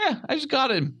 Yeah, I just got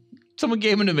him. Someone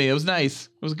gave him to me. It was nice.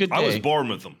 It was a good day. I was born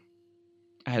with them.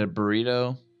 I had a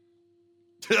burrito.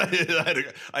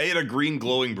 I ate a green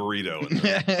glowing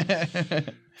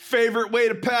burrito. Favorite way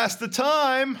to pass the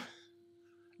time?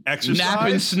 Exercise. Nap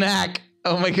and snack.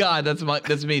 Oh my God,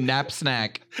 that's me. Nap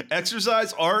snack.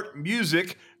 Exercise, art,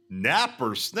 music, nap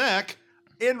or snack,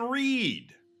 and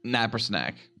read. Nap or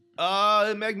snack.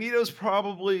 Magneto's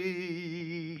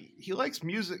probably he likes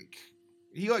music.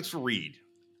 He likes to read.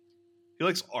 He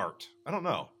likes art. I don't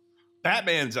know.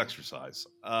 Batman's exercise.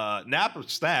 Nap or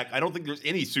snack. I don't think there's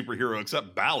any superhero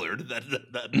except Ballard that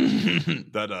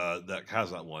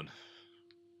has that one.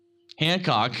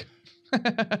 Hancock.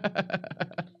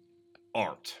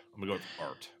 Art. I'm gonna go with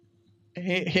art.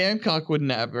 Hancock would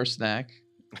nap or snack.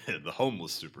 The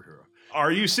homeless superhero.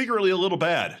 Are you secretly a little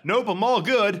bad? Nope, I'm all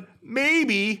good.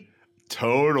 Maybe.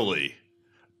 Totally.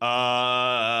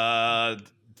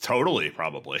 Totally,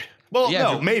 probably. Well, yeah,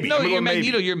 no, maybe. No, you're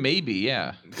Magneto, you're maybe,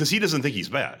 yeah. Because he doesn't think he's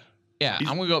bad. Yeah,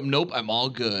 I'm going to go, nope, I'm all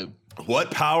good.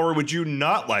 What power would you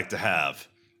not like to have?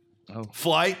 Oh.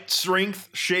 Flight, strength,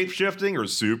 shape-shifting, or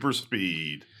super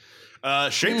speed?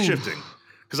 Shape-shifting.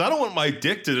 Because I don't want my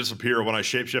dick to disappear when I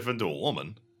shape-shift into a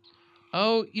woman.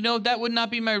 Oh, that would not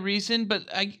be my reason, but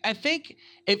I think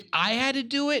if I had to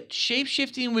do it,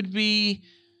 shape-shifting would be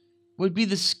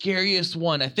the scariest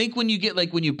one. I think when you get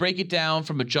when you break it down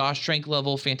from a Josh Trank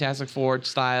level, Fantastic Four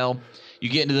style, you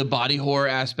get into the body horror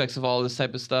aspects of all this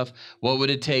type of stuff. What would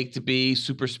it take to be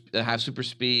have super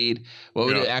speed? What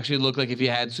would it actually look like if you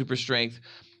had super strength?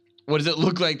 What does it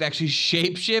look like to actually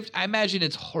shapeshift? I imagine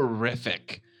it's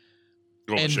horrific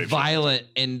and violent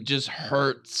and just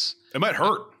hurts. It might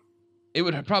hurt. It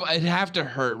would probably have to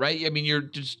hurt, right? I mean, you're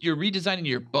redesigning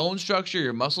your bone structure,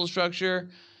 your muscle structure.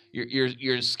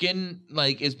 Your skin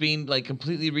is being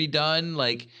completely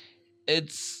redone.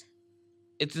 It's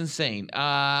insane.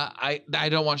 I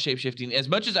don't want shapeshifting as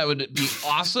much as I would be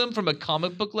awesome from a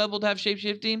comic book level to have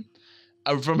shapeshifting.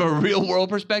 From a real world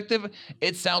perspective,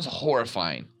 it sounds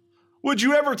horrifying. Would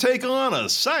you ever take on a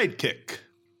sidekick?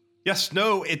 Yes,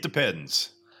 no, it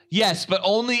depends. Yes, but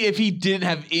only if he didn't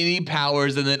have any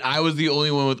powers and then I was the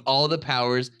only one with all the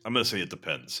powers. I'm gonna say it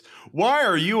depends. Why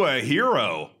are you a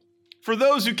hero? For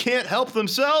those who can't help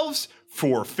themselves,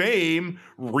 for fame,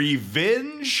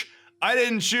 revenge. I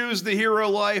didn't choose the hero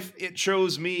life, it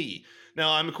chose me.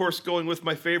 Now, I'm of course going with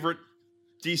my favorite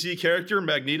DC character,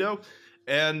 Magneto,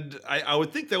 and I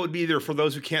would think that would be either for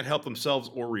those who can't help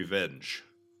themselves or revenge.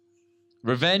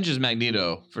 Revenge is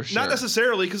Magneto, for sure. Not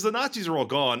necessarily, because the Nazis are all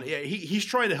gone. Yeah, he's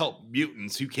trying to help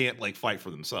mutants who can't fight for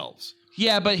themselves.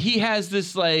 Yeah, but he has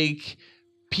this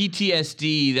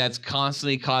PTSD that's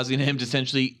constantly causing him to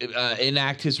essentially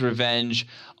enact his revenge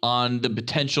on the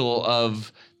potential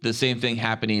of the same thing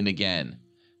happening again,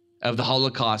 of the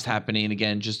Holocaust happening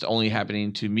again, just only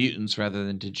happening to mutants rather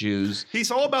than to Jews.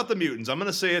 He's all about the mutants. I'm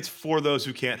going to say it's for those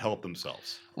who can't help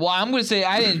themselves. Well, I'm going to say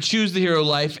I didn't choose the hero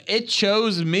life. It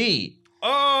chose me.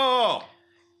 Oh!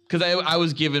 Because I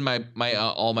was given my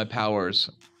all my powers.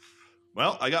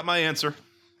 Well, I got my answer.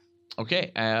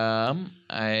 Okay,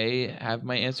 I have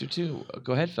my answer too.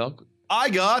 Go ahead, Felk.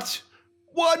 I got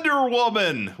Wonder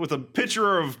Woman with a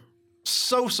picture of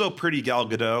so pretty Gal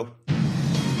Gadot.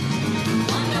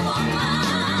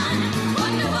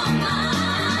 Wonder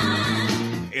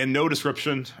Woman. And no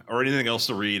description or anything else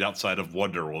to read outside of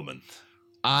Wonder Woman.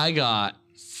 I got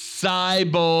Cyborg.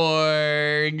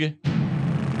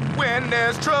 When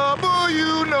there's trouble,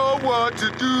 you know what to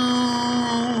do.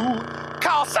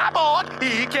 Call Cyborg,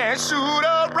 he can shoot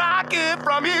a rocket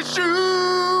from his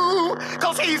shoe.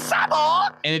 Cause he's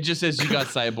Cyborg. And it just says you got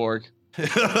Cyborg.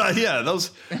 Yeah,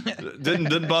 those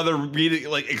didn't bother reading,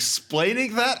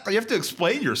 explaining that. You have to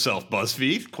explain yourself,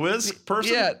 BuzzFeed quiz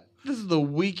person. Yeah, this is the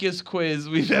weakest quiz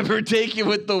we've ever taken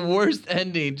with the worst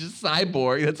ending. Just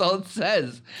Cyborg. That's all it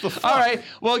says. All right.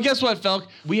 Well, guess what, Felk?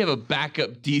 We have a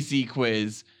backup DC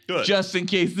quiz. Good. Just in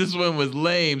case this one was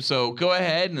lame. So go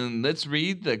ahead and let's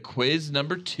read the quiz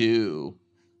number 2.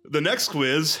 The next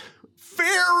quiz,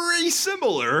 very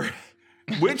similar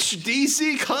Which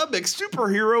DC Comics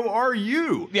superhero are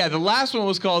you? Yeah, the last one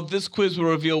was called "This Quiz Will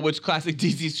Reveal Which Classic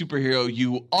DC Superhero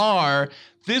You Are."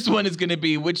 This one is going to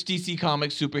be "Which DC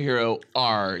Comics Superhero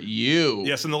Are You?"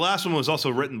 Yes, and the last one was also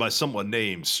written by someone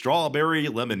named Strawberry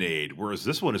Lemonade, whereas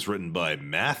this one is written by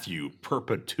Matthew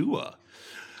Perpetua.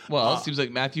 Well, it seems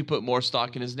like Matthew put more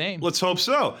stock in his name. Let's hope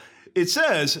so. It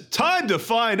says, time to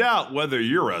find out whether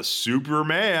you're a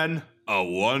Superman, a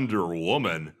Wonder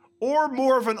Woman, or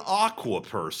more of an Aqua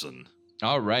person.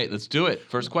 All right, let's do it.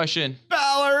 First question.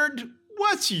 Ballard,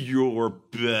 what's your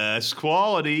best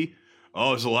quality? Oh,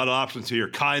 there's a lot of options here.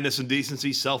 Kindness and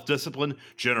decency, self-discipline,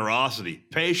 generosity,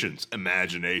 patience,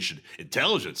 imagination,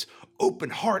 intelligence, open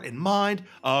heart and mind,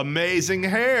 amazing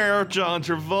hair, John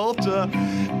Travolta,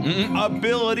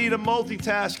 ability to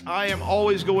multitask. I am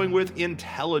always going with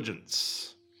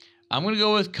intelligence. I'm going to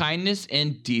go with kindness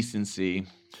and decency.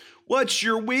 What's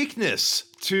your weakness?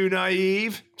 Too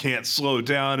naive, can't slow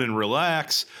down and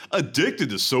relax,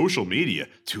 addicted to social media,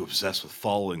 too obsessed with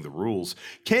following the rules,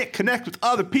 can't connect with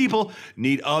other people,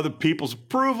 need other people's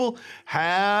approval,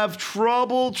 have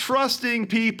trouble trusting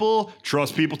people,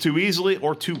 trust people too easily,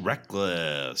 or too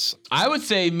reckless. I would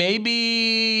say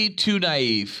maybe too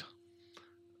naive.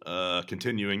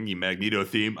 Continuing the Magneto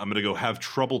theme, I'm going to go have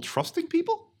trouble trusting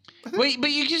people? Wait, but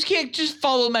you just can't just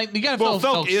follow Magneto. You gotta follow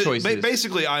Felk's choices.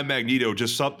 Basically, I'm Magneto,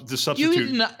 just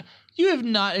substitute. You have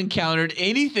not encountered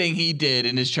anything he did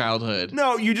in his childhood.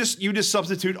 No, you just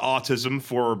substitute autism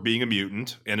for being a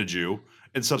mutant and a Jew,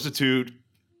 and substitute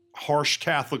harsh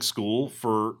Catholic school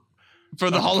for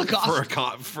the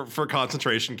Holocaust, for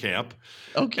concentration camp.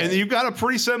 Okay, and you've got a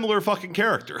pretty similar fucking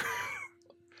character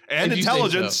and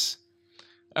intelligence. So.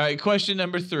 All right, question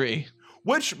number 3.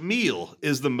 Which meal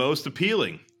is the most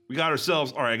appealing? We got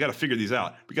ourselves, all right, I got to figure these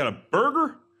out. We got a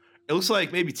burger. It looks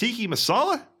like maybe tiki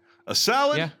masala, a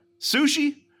salad,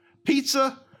 sushi,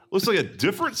 pizza. Looks like a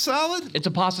different salad. It's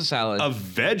a pasta salad. A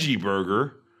veggie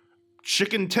burger,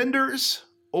 chicken tenders,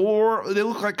 or they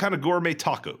look like kind of gourmet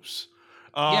tacos.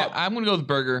 I'm going to go with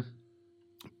burger.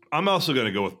 I'm also going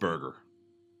to go with burger.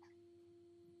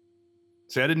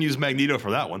 See, I didn't use Magneto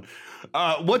for that one.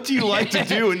 What do you like to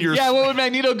do in your... Yeah, what would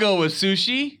Magneto go with?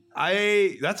 Sushi?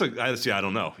 I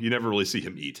don't know. You never really see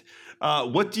him eat.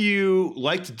 What do you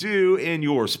like to do in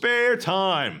your spare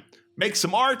time? Make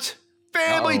some art,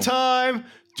 family time,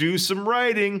 do some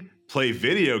writing, play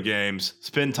video games,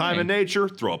 spend time in nature,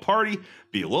 throw a party,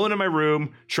 be alone in my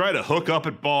room, try to hook up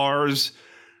at bars,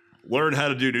 learn how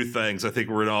to do new things. I think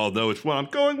we're gonna all know which one I'm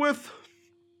going with.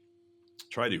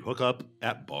 Try to hook up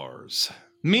at bars.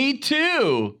 Me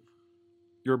too.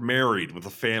 You're married with a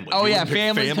family. Oh, yeah,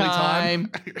 family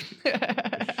time.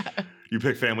 You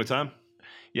pick family time?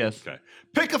 Yes. Okay.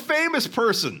 Pick a famous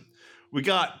person. We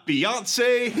got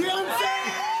Beyonce.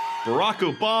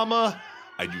 Barack Obama.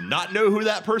 I do not know who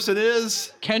that person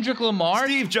is. Kendrick Lamar.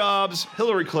 Steve Jobs.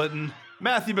 Hillary Clinton.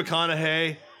 Matthew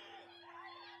McConaughey.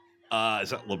 Is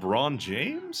that LeBron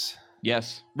James?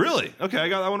 Yes. Really? Okay, I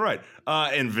got that one right.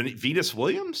 And Venus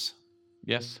Williams?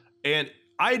 Yes. And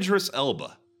Idris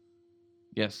Elba.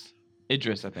 Yes.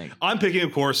 Idris, I think. I'm picking,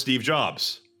 of course, Steve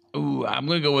Jobs. Ooh, I'm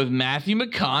going to go with Matthew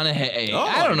McConaughey. Oh,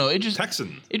 I don't know.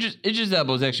 Texan. Idris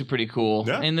Elba is actually pretty cool.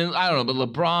 Yeah. And then, I don't know,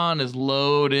 but LeBron is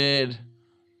loaded.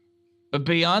 But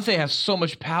Beyonce has so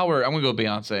much power. I'm going to go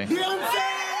Beyonce. All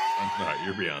right,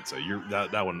 you're Beyonce.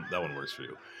 That one works for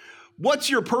you. What's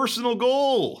your personal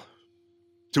goal?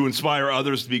 To inspire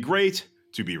others to be great,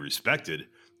 to be respected,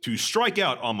 to strike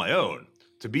out on my own,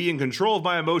 to be in control of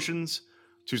my emotions,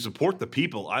 to support the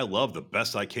people I love the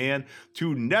best I can,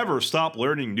 to never stop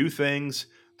learning new things,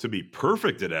 to be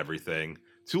perfect at everything,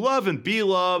 to love and be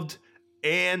loved,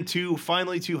 and to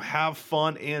finally to have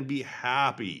fun and be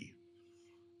happy.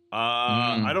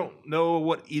 I don't know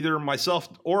what either myself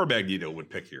or Magneto would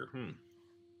pick here.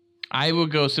 I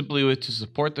would go simply with to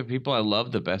support the people I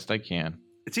love the best I can.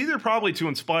 It's either probably to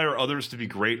inspire others to be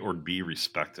great or be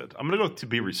respected. I'm going to go to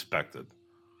be respected.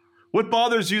 What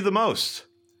bothers you the most?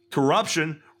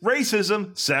 Corruption,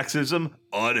 racism, sexism,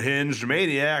 unhinged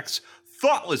maniacs,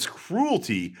 thoughtless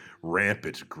cruelty,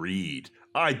 rampant greed,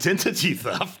 identity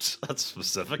theft. That's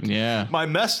specific. Yeah. My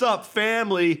messed up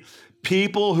family,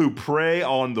 people who prey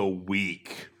on the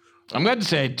weak. I'm going to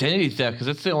say identity theft because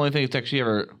that's the only thing that's actually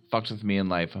ever fucked with me in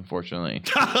life, unfortunately.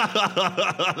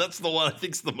 That's the one I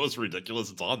think is the most ridiculous.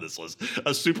 It's on this list.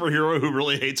 A superhero who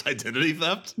really hates identity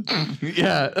theft.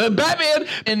 Yeah, Batman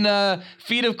in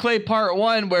Feet of Clay Part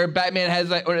 1, where Batman has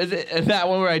like, or is it that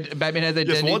one where Batman has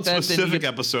identity Yes, one theft? specific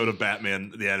episode of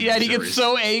Batman, the animated Yeah, and he series. gets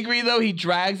so angry though, he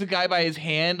drags a guy by his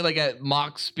hand like at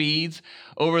Mach speeds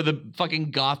over the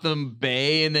fucking Gotham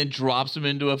Bay, and then drops him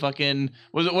into a fucking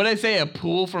what did I say? A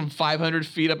pool from 500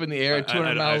 feet up in the air at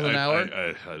 200 miles an hour.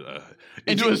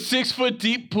 Into a 6 foot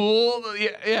deep pool.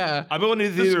 Yeah. I'm going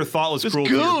with either thoughtless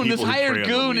cruelty. Goon, this hired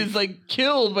goon is like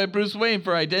killed by Bruce Wayne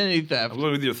for identity theft. I'm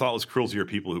going with either thoughtless cruelty or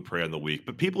people who prey on the weak.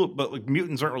 But like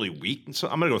mutants aren't really weak, so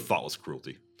I'm going to go with thoughtless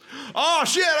cruelty. Oh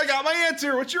shit! I got my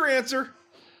answer. What's your answer?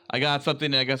 I got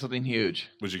something huge.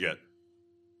 What'd you get?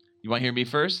 You want to hear me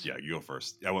first? Yeah, you go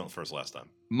first. Yeah, I went first last time.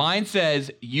 Mine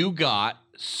says you got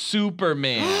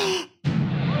Superman. Up in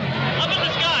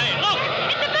the sky, look!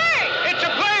 It's a bird! It's a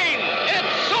plane!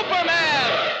 It's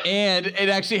Superman! And it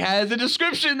actually has a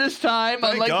description this time,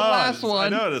 unlike the last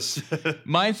one. I noticed.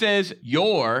 Mine says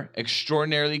you're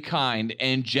extraordinarily kind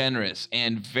and generous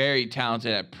and very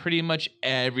talented at pretty much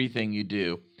everything you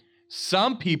do.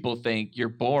 Some people think you're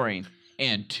boring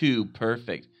and too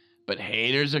perfect. But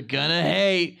haters are gonna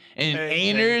hate, and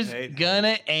ain'ters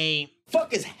gonna ain't.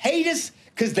 Fuck is haters,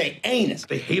 cause they ain't us.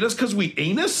 They hate us cause we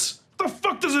anus? The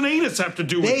fuck does an anus have to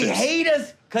do with this? They hate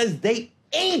us cause they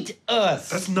ain't us.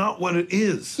 That's not what it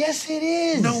is. Yes, it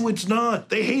is. No, it's not.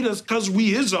 They hate us cause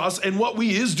we is us, and what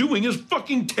we is doing is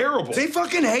fucking terrible. They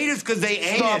fucking hate us cause they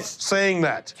ain't us. Stop saying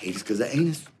that. Hate us cause they ain't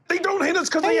us. They don't hate us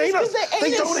because they ain't us.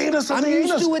 They don't hate us because they ain't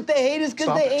us. I'm used to it. They hate us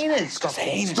because they ain't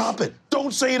us. Stop it.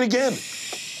 Don't say it again.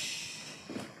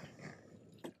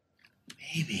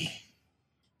 Baby,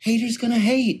 haters gonna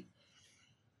hate,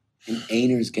 and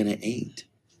ain'ters gonna ain't.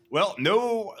 Well,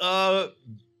 no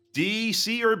D,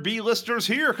 C, or B listeners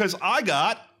here because I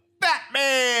got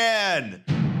Batman.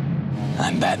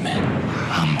 I'm Batman.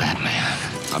 I'm Batman.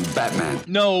 I'm Batman.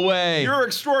 No way. You're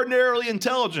extraordinarily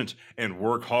intelligent and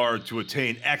work hard to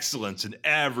attain excellence in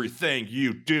everything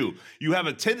you do. You have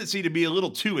a tendency to be a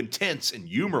little too intense and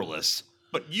humorless.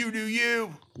 But you do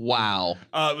you. Wow.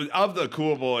 Of the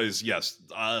cool boys, yes,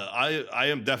 I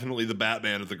am definitely the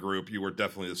Batman of the group. You were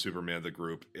definitely the Superman of the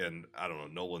group. And I don't know,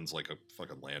 Nolan's like a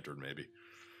fucking lantern, maybe.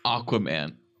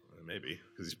 Aquaman. Maybe,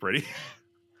 because he's pretty.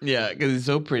 Yeah, because he's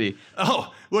so pretty.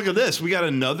 Oh, look at this. We got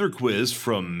another quiz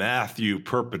from Matthew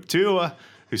Perpetua,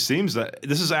 who seems that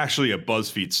this is actually a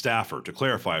BuzzFeed staffer. To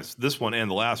clarify, this one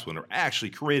and the last one are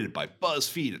actually created by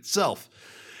BuzzFeed itself.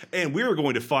 And we're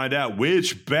going to find out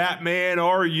which Batman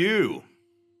are you.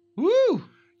 Woo!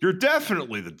 You're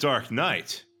definitely the Dark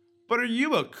Knight. But are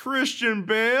you a Christian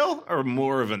Bale or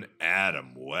more of an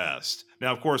Adam West?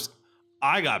 Now, of course,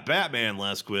 I got Batman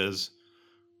last quiz.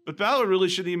 But Ballard really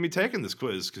shouldn't even be taking this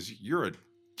quiz because you're a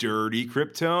dirty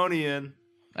Kryptonian.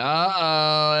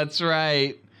 Uh-oh, that's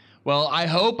right. Well, I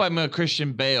hope I'm a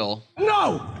Christian Bale.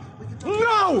 No!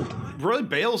 No! Really,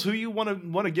 Bale's who you want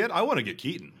to get? I want to get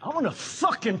Keaton. I want to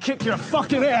fucking kick your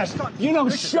fucking ass. You know,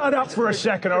 shut up for a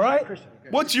second, all right?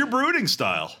 What's your brooding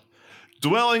style?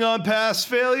 Dwelling on past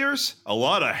failures? A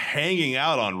lot of hanging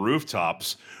out on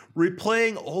rooftops?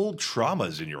 Replaying old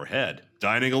traumas in your head?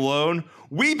 Dining alone?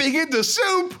 Weeping into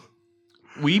soup?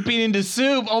 Weeping into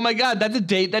soup? Oh my god, that's a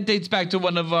date. That dates back to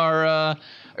one of our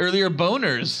earlier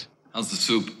boners. How's the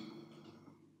soup?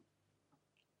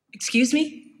 Excuse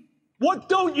me? What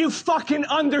don't you fucking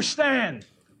understand?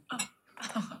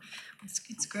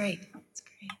 It's great. It's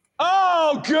great.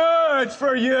 Oh, good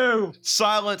for you.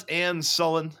 Silent and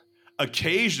sullen.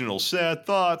 Occasional sad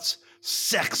thoughts.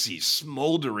 Sexy,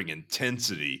 smoldering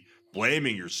intensity.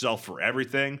 Blaming yourself for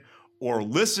everything. Or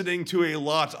listening to a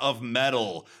lot of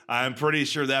metal. I'm pretty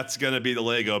sure that's going to be the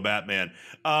Lego Batman.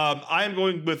 I'm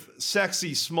going with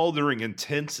sexy, smoldering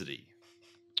intensity.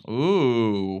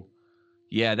 Ooh.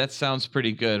 Yeah, that sounds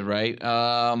pretty good, right?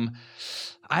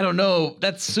 I don't know.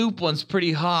 That soup one's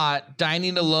pretty hot.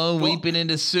 Dining alone, weeping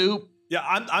into soup. Yeah,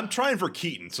 I'm trying for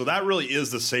Keaton, so that really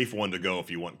is the safe one to go if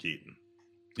you want Keaton.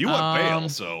 You want Bale,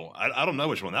 so I don't know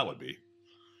which one that would be.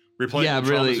 Replaying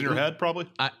the traumas in your head, probably?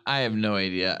 I have no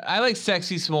idea. I like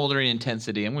sexy, smoldering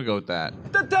intensity. I'm going to go with that.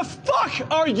 The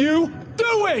fuck are you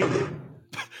doing?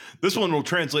 This one will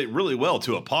translate really well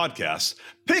to a podcast.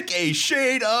 Pick a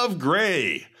shade of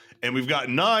gray. And we've got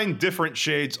 9 different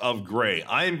shades of gray.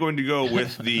 I am going to go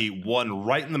with the one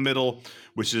right in the middle,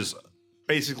 which is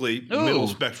basically middle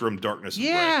spectrum darkness.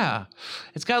 Yeah.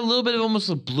 It's got a little bit of almost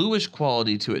a bluish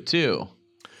quality to it, too.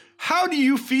 How do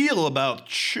you feel about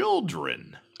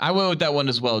children? I went with that one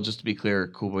as well, just to be clear,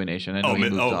 Cool Boy Nation. I know you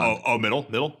moved on.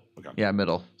 Middle? Okay. Yeah,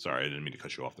 middle. Sorry, I didn't mean to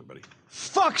cut you off there, buddy.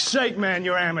 Fuck's sake, man,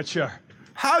 you're amateur.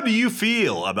 How do you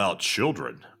feel about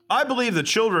children? I believe that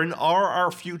children are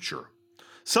our future.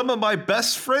 Some of my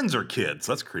best friends are kids.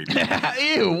 That's creepy.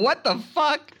 Ew, what the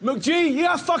fuck? McGee, you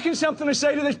got fucking something to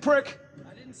say to this prick?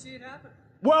 I didn't see it happen.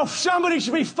 Well, somebody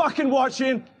should be fucking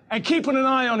watching and keeping an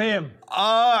eye on him.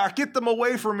 Get them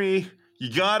away from me.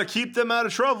 You gotta keep them out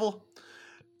of trouble.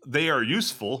 They are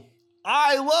useful.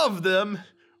 I love them.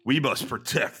 We must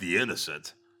protect the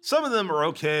innocent. Some of them are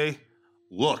okay.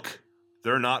 Look,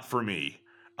 they're not for me.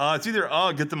 It's either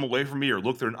get them away from me or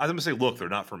look, I'm gonna say look, they're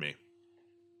not for me.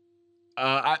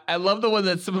 I love the one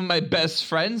that some of my best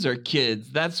friends are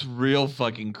kids. That's real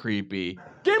fucking creepy.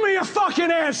 Give me a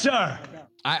fucking answer.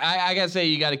 I gotta say,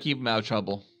 you gotta keep them out of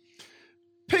trouble.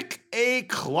 Pick a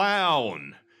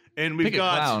clown. And we've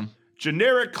got clown.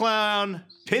 Generic clown,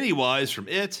 Pennywise from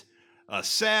It, a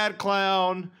sad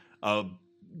clown, a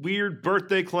weird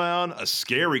birthday clown, a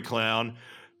scary clown,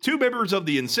 2 members of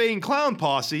the Insane Clown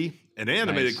Posse, an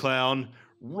animated clown,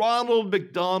 Ronald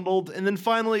McDonald, and then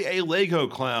finally a Lego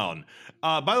clown.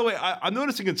 By the way, I'm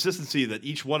noticing consistency that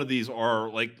each one of these are,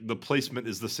 like, the placement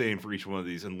is the same for each one of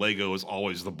these, and Lego is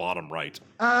always the bottom right.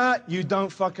 You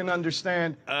don't fucking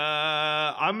understand.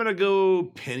 I'm gonna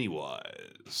go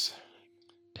Pennywise.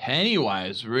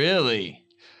 Pennywise, really?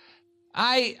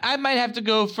 I might have to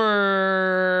go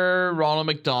for Ronald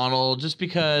McDonald just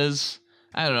because,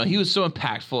 I don't know, he was so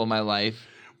impactful in my life.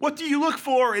 What do you look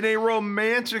for in a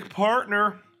romantic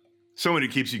partner? Someone who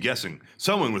keeps you guessing.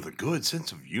 Someone with a good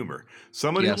sense of humor.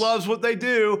 Someone who loves what they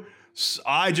do.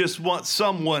 I just want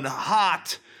someone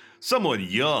hot. Someone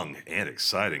young and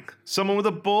exciting. Someone with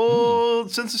a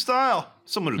bold sense of style.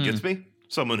 Someone who gets me.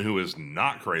 Someone who is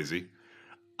not crazy.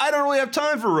 I don't really have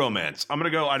time for romance. I'm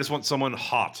going to go, I just want someone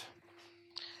hot.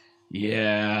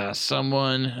 Yeah,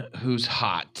 someone who's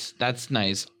hot. That's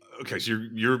nice. Okay, so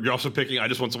you're also picking, I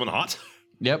just want someone hot?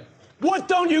 Yep. What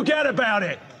don't you get about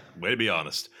it? Way to be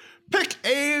honest. Pick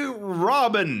a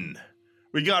Robin.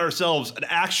 We got ourselves an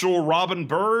actual Robin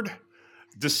Bird,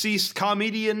 deceased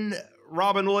comedian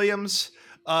Robin Williams,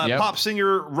 pop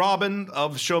singer Robin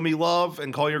of Show Me Love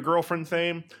and Call Your Girlfriend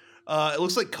fame. It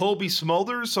looks like Colby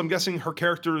Smulders, so I'm guessing her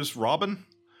character is Robin.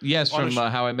 Yes, from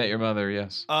How I Met Your Mother,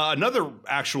 yes. Another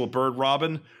actual bird,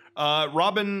 Robin.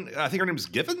 Robin, I think her name is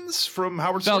Givens from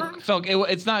Howard Stern. Felk,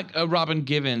 it's not Robin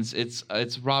Givens.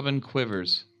 It's Robin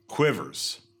Quivers.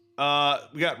 Quivers.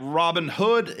 We got Robin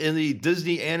Hood in the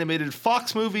Disney animated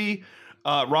Fox movie,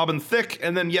 Robin Thicke,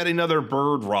 and then yet another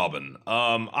bird Robin.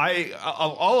 Of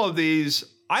all of these,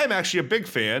 I am actually a big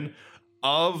fan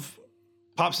of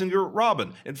pop singer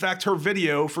Robin. In fact, her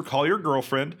video for Call Your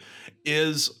Girlfriend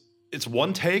it's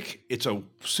one take. It's a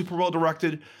super well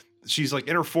directed. She's like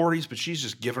in her 40s, but she's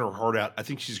just giving her heart out. I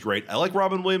think she's great. I like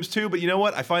Robin Williams too, but you know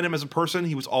what? I find him as a person,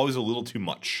 he was always a little too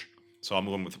much. So I'm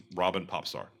going with Robin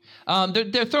Popstar.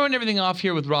 They're throwing everything off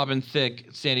here with Robin Thicke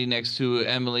standing next to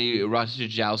Emily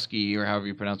Ratajkowski, or however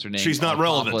you pronounce her name. She's not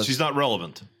relevant. Topless. She's not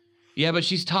relevant. Yeah, but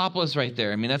she's topless right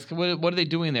there. I mean, that's what are they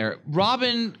doing there?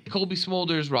 Robin, Colby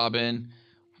Smulders, Robin.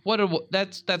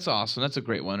 That's awesome. That's a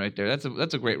great one right there.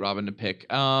 That's a great Robin to pick.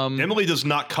 Emily does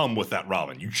not come with that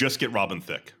Robin. You just get Robin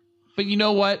Thicke. But you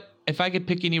know what? If I could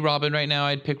pick any Robin right now,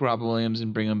 I'd pick Robin Williams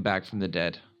and bring him back from the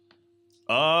dead.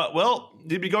 Well,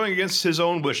 he'd be going against his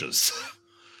own wishes.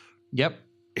 Yep.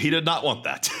 He did not want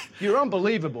that. You're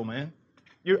unbelievable, man.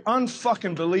 You're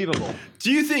unfucking believable.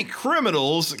 Do you think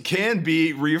criminals can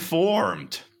be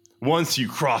reformed? Once you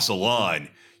cross a line,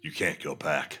 you can't go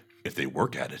back. If they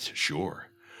work at it, sure.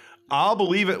 I'll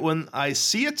believe it when I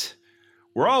see it.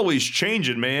 We're always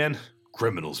changing, man.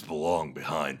 Criminals belong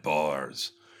behind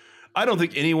bars. I don't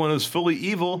think anyone is fully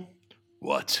evil.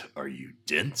 What, are you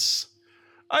dense?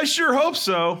 I sure hope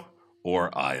so.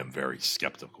 Or I am very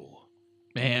skeptical.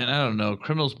 Man, I don't know.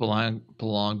 Criminals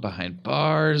belong behind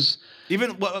bars.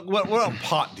 Even what about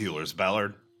pot dealers,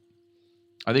 Ballard?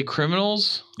 Are they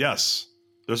criminals? Yes.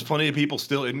 There's plenty of people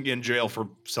still in jail for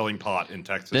selling pot in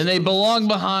Texas. Then they belong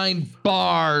behind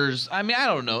bars. I mean, I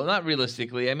don't know. Not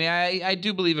realistically. I mean, I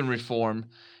do believe in reform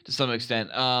to some extent.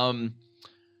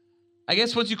 I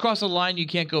guess once you cross a line, you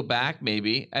can't go back,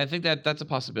 maybe. I think that's a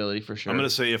possibility for sure. I'm going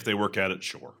to say if they work at it,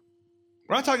 sure.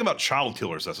 We're not talking about child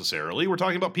killers necessarily. We're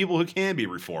talking about people who can be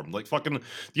reformed. Like fucking,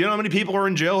 you know how many people are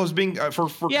in jail as being for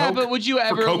yeah, coke, but would you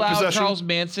ever allow possession? Charles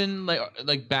Manson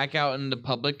like back out in the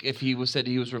public if he said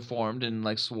he was reformed and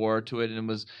like swore to it and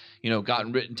was,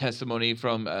 gotten written testimony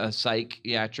from a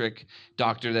psychiatric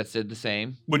doctor that said the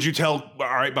same? Would you tell? All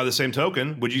right, by the same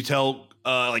token, would you tell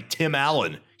like Tim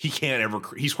Allen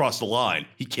he's crossed the line,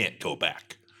 he can't go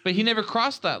back? But he never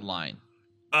crossed that line.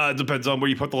 Depends on where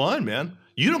you put the line, man.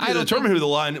 You don't get to determine where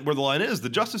the line is. The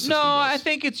justice system No, does. I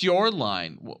think it's your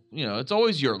line. Well, it's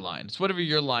always your line. It's whatever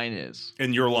your line is.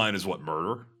 And your line is what,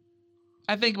 murder?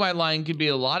 I think my line could be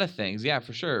a lot of things. Yeah,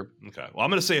 for sure. Okay. Well, I'm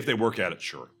going to say if they work at it,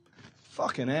 sure.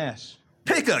 Fucking ass.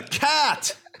 Pick a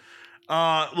cat.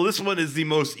 Well, this one is the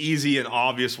most easy and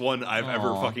obvious one I've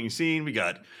ever fucking seen. We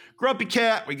got Grumpy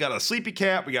Cat. We got a Sleepy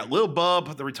Cat. We got Lil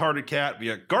Bub, the retarded cat. We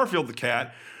got Garfield the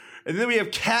cat. And then we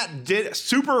have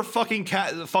super fucking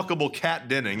fuckable Cat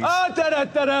Dennings.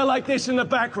 Like this in the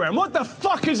background. What the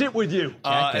fuck is it with you?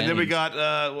 And then we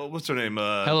got, what's her name?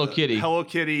 Hello Kitty. Hello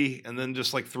Kitty, and then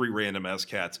just like 3 random ass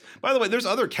cats. By the way, there's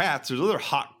other cats. There's other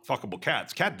hot fuckable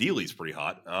cats. Cat Dealey's pretty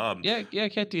hot. Yeah,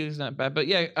 Cat Dealey's not bad. But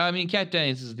yeah, I mean, Cat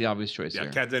Dennings is the obvious choice here. Yeah,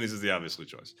 Cat Dennings is the obvious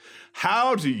choice.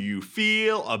 How do you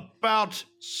feel about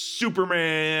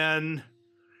Superman?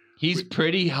 He's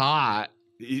pretty hot.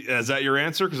 Is that your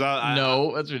answer? Because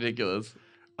no, that's ridiculous.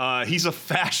 He's a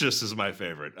fascist is my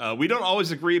favorite. We don't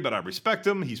always agree, but I respect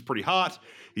him. He's pretty hot.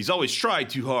 He's always tried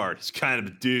too hard. He's kind of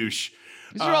a douche.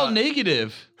 These are all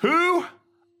negative. Who?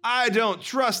 I don't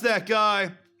trust that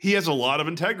guy. He has a lot of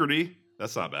integrity.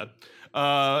 That's not bad.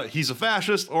 He's a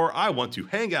fascist, or I want to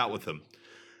hang out with him.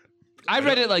 I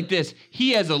read it like this.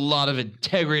 He has a lot of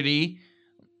integrity.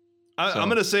 I'm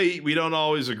going to say we don't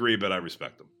always agree, but I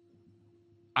respect him.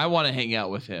 I want to hang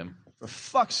out with him. For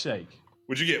fuck's sake.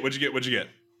 What'd you get?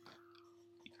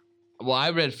 Well,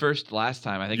 I read first last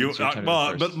time. I think it's your turn to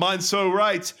go first. But mine's so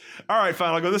right. All right,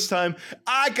 fine. I'll go this time.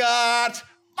 I got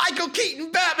Michael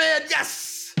Keaton Batman.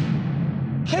 Yes!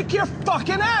 Kick your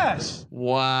fucking ass!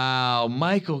 Wow.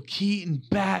 Michael Keaton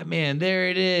Batman. There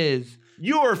it is.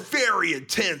 You're very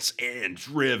intense and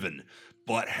driven,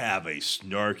 but have a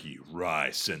snarky,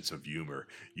 wry sense of humor.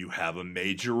 You have a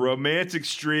major romantic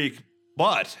streak,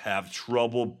 but have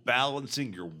trouble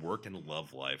balancing your work and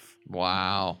love life.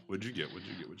 Wow. What'd you get?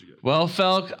 Well,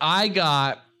 Felk, I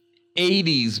got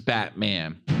 80s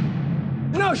Batman.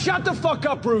 No, shut the fuck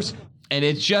up, Bruce. And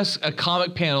it's just a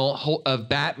comic panel of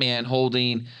Batman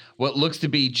holding what looks to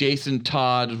be Jason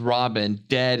Todd Robin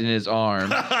dead in his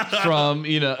arms from,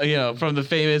 from the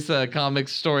famous comic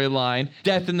storyline,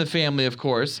 Death in the Family, of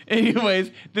course.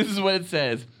 Anyways, this is what it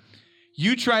says.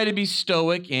 You try to be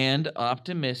stoic and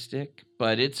optimistic,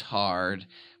 but it's hard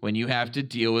when you have to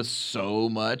deal with so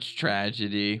much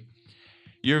tragedy.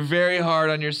 You're very hard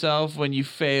on yourself when you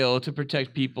fail to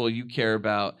protect people you care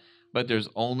about, but there's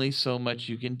only so much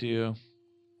you can do.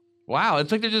 Wow,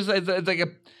 it's like they're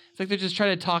just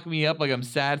trying to talk me up like I'm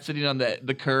sad sitting on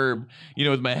the curb,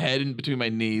 with my head in between my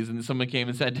knees, and someone came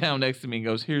and sat down next to me and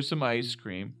goes, "Here's some ice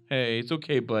cream. Hey, it's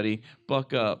okay, buddy.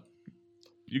 Buck up.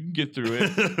 You can get through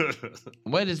it."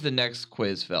 What is the next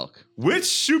quiz, Felk? Which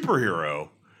superhero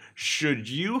should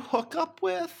you hook up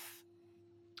with?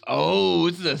 Oh,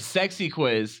 this is a sexy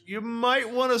quiz. You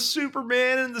might want a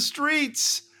Superman in the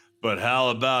streets, but how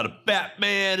about a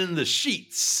Batman in the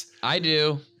sheets? I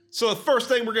do. So the first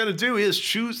thing we're going to do is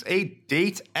choose a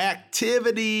date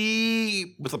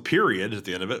activity with a period at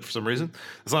the end of it for some reason.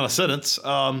 It's not a sentence.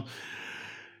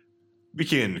 We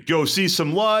can go see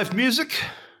some live music.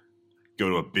 Go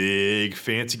to a big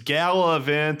fancy gala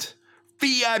event,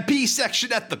 VIP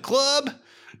section at the club,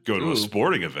 go to a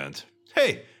sporting event.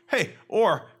 Hey,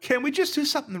 or can we just do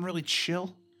something really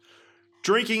chill?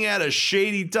 Drinking at a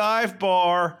shady dive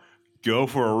bar, go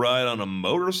for a ride on a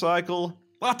motorcycle,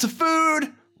 lots of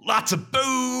food, lots of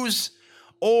booze,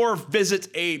 or visit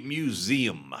a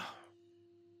museum.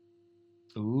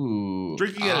 Ooh.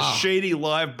 Drinking at a shady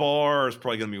live bar is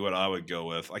probably going to be what I would go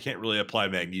with. I can't really apply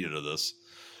Magneto to this.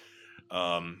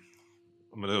 I'm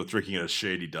gonna go drinking at a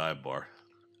shady dive bar.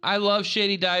 I love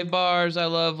shady dive bars. I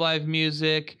love live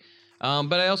music,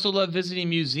 but I also love visiting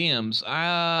museums.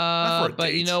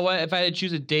 But you know what? If I had to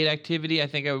choose a date activity, I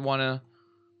think I would want to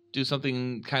do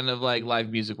something kind of like live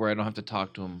music where I don't have to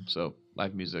talk to them. So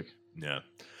live music. Yeah,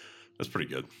 that's pretty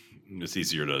good. It's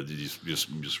easier to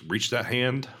just reach that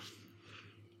hand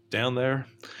down there.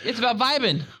 It's about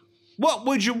vibing. What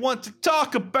would you want to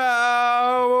talk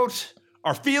about?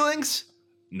 Our feelings?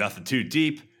 Nothing too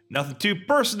deep, nothing too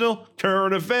personal,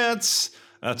 current events.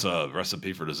 That's a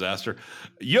recipe for disaster.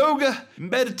 Yoga,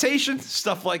 meditation,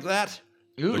 stuff like that.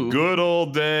 Ooh. The good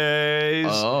old days.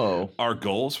 Oh. Our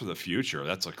goals for the future.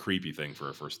 That's a creepy thing for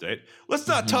a first date. Let's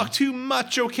not talk too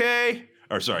much, okay?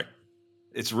 Or sorry,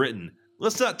 it's written.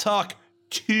 Let's not talk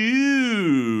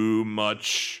too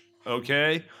much,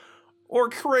 okay? Or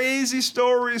crazy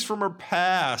stories from our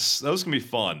past. Those can be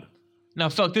fun. Now,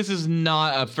 Felk, this is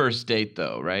not a first date,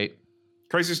 though, right?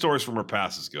 Crazy stories from our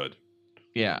past is good.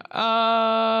 Yeah.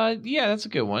 Yeah, that's a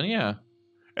good one. Yeah.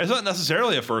 It's not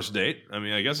necessarily a first date. I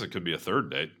mean, I guess it could be a third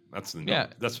date. That's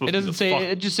That's supposed It doesn't to be say. fuck.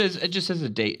 It just says a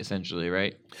date essentially,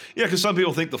 right? Yeah, because some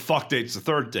people think the fuck date's the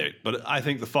third date, but I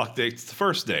think the fuck date's the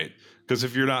first date. Because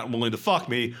if you're not willing to fuck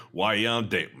me, why are you on a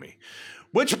date with me?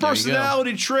 Which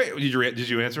personality trait did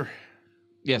you answer?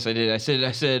 Yes, I did. I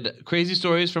said crazy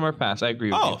stories from our past. I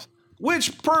agree with you.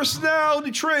 Which personality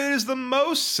trait is the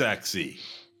most sexy?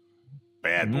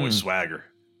 Bad boy swagger,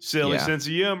 silly sense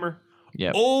of humor,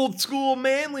 old school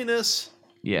manliness.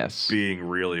 Yes, being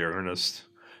really earnest,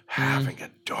 having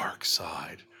a dark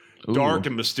side, dark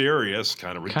and mysterious,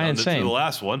 kind of redundant to the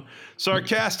last one.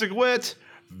 Sarcastic wit,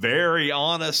 very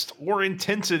honest, or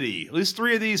intensity. At least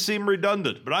 3 of these seem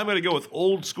redundant, but I'm going to go with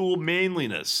old school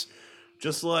manliness.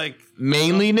 Just like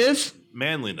manliness.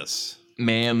 I'm going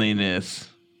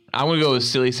to go with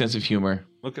silly sense of humor.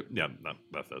 Okay,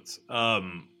 that fits.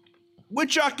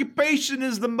 Which occupation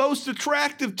is the most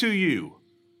attractive to you?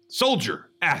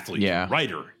 Soldier, athlete,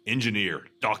 writer, engineer,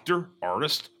 doctor,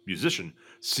 artist, musician,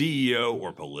 CEO,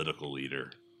 or political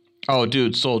leader? Oh,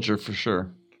 dude, soldier for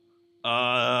sure.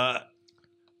 I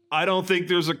don't think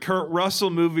there's a Kurt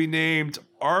Russell movie named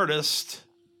Artist.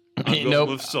 I'm going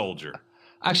with soldier.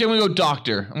 Actually, I'm going to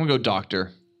go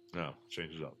doctor. No,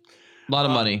 change it up. A lot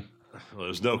of money. Well,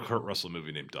 there's no Kurt Russell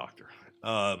movie named Doctor.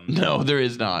 No, there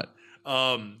is not.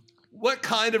 What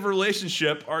kind of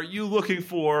relationship are you looking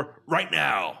for right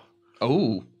now?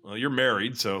 Oh. Well, you're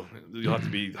married, so you'll have to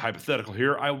be hypothetical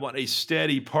here. I want a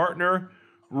steady partner.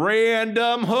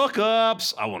 Random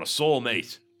hookups. I want a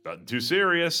soulmate. Nothing too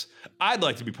serious. I'd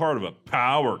like to be part of a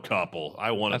power couple.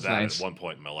 I wanted at one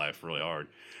point in my life really hard.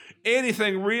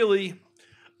 Anything really.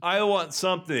 I want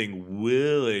something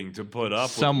willing to put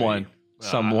up with me.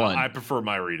 Someone. I prefer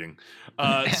my reading.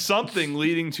 Something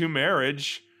leading to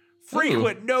marriage.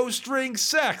 Frequent no-string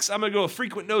sex. I'm going to go with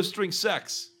frequent no-string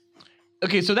sex.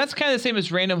 Okay, so that's kind of the same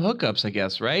as random hookups, I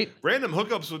guess, right? Random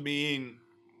hookups would mean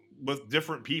with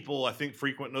different people. I think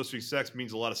frequent no-string sex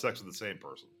means a lot of sex with the same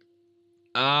person.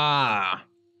 Ah.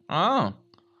 Oh.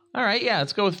 All right, yeah,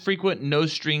 let's go with frequent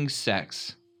no-string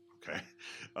sex. Okay.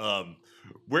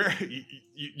 Where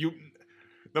you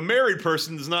the married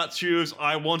person does not choose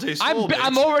I want a soulmate.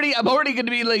 I'm already going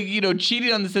to be like,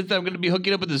 cheating on the sense that I'm going to be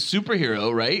hooking up with a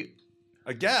superhero, right?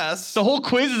 I guess. The whole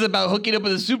quiz is about hooking up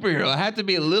with a superhero. I have to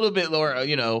be a little bit more,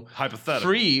 hypothetical,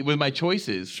 free with my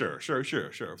choices. Sure.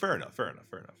 Fair enough.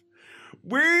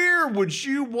 Where would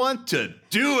you want to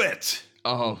do it?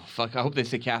 Oh, fuck. I hope they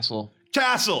say castle.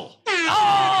 Castle.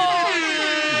 Oh!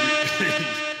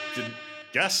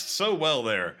 Guessed so well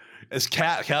there. Is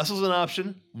castle's an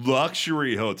option?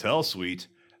 Luxury hotel suite.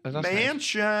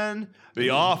 Mansion.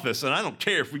 The office. And I don't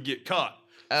care if we get caught.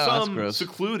 Oh, some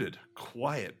secluded,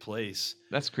 quiet place.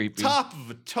 That's creepy. Top of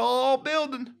a tall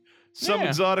building. Some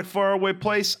exotic faraway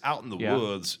place out in the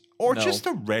woods. Or just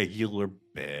a regular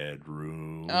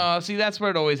bedroom. See, that's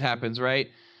where it always happens, right?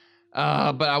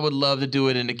 But I would love to do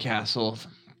it in a castle.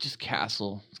 Just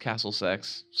castle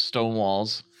sex. Stone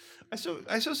walls. I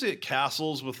associate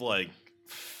castles with like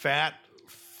fat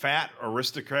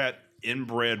aristocrat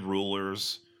inbred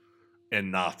rulers and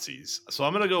Nazis. So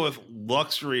I'm going to go with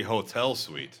luxury hotel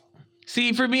suite.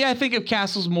 See, for me, I think of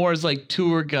castles more as like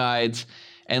tour guides,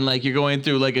 and like you're going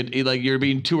through like you're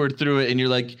being toured through it, and you're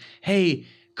like, hey,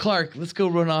 Clark, let's go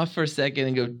run off for a second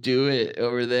and go do it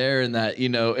over there, and that,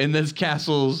 in this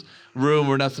castle's room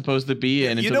we're not supposed to be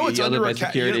in. You know what's under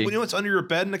what's under your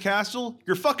bed in a castle?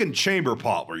 Your fucking chamber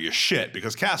pot where you shit,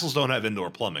 because castles don't have indoor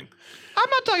plumbing. I'm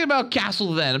not talking about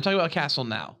castle then. I'm talking about castle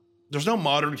now. There's no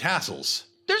modern castles.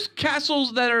 There's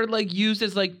castles that are like used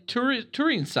as like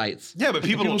touring sites. Yeah, but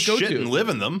people don't shit and live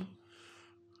in them.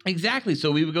 Exactly.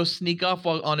 So we would go sneak off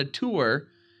on a tour,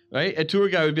 right? A tour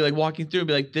guide would be like walking through and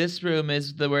be like, this room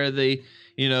is where the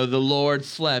Lord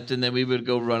slept. And then we would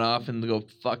go run off and go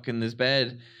fuck in this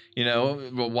bed,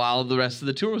 while the rest of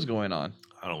the tour was going on.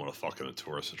 I don't want to fuck in a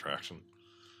tourist attraction.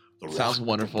 Sounds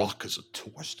wonderful. The Rock is a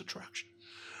tourist attraction.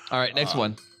 All right, next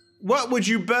one. What would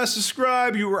you best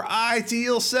describe your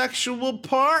ideal sexual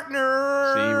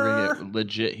partner? See, we're going to get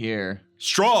legit here.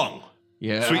 Strong.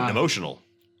 Yeah. Sweet and emotional.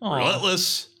 Aww.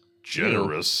 Relentless.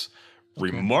 Generous.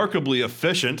 Okay. Remarkably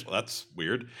efficient. That's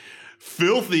weird.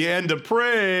 Filthy and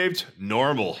depraved.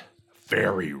 Normal.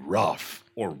 Very rough.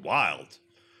 Or wild.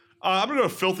 I'm going to go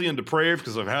filthy and depraved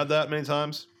because I've had that many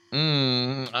times.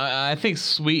 I think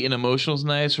sweet and emotional is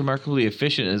nice. Remarkably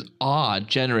efficient is odd.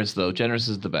 Generous, though. Generous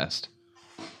is the best.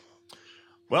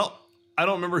 Well, I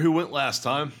don't remember who went last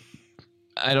time.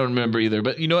 I don't remember either.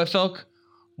 But you know what, Felk?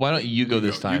 Why don't you go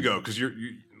this time? You go, because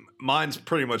mine's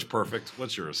pretty much perfect.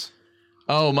 What's yours?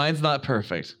 Oh, mine's not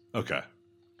perfect. Okay.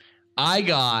 I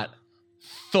got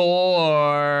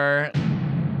Thor.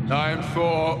 I'm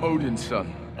Thor, Odin's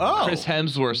son. Oh. Chris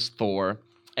Hemsworth's Thor.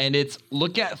 And it's,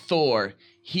 look at Thor.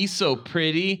 He's so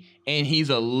pretty, and he's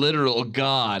a literal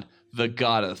god, the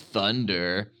god of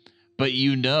thunder. But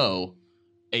you know,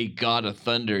 a god of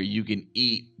thunder you can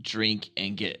eat, drink,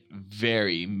 and get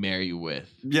very merry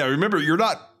with. Yeah, remember, you're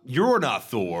not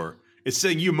Thor. It's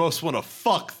saying you most want to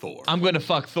fuck Thor. I'm going to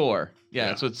fuck Thor. Yeah,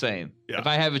 that's what it's saying. Yeah. If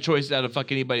I have a choice out of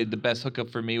fuck anybody, the best hookup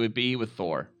for me would be with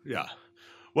Thor. Yeah.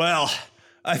 Well,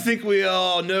 I think we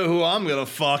all know who I'm going to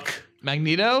fuck.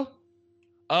 Magneto?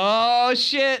 Oh,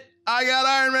 shit. I got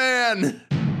Iron Man.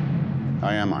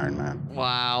 I am Iron Man.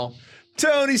 Wow.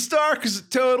 Tony Stark is a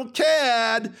total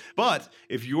cad. But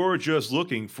if you're just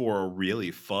looking for a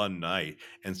really fun night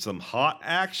and some hot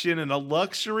action in a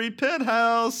luxury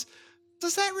penthouse,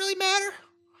 does that really matter?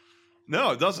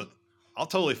 No, it doesn't. I'll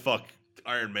totally fuck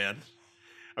Iron Man.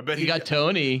 I bet you got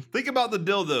Tony. Think about the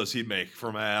dildos he'd make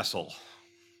from my asshole.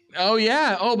 Oh,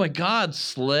 yeah. Oh, my God.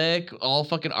 Slick. All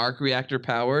fucking arc reactor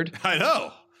powered. I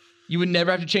know. You would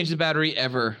never have to change the battery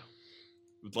ever.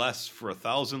 It would last for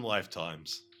 1,000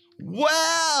 lifetimes.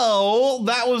 Well,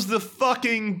 that was the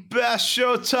fucking best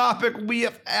show topic we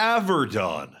have ever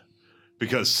done.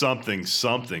 Because something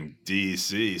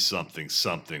DC,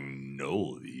 something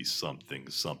Noli,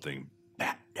 something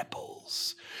bat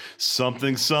nipples,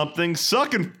 something suck and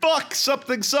fuck,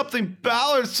 something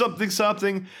Ballard,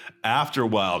 something after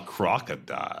while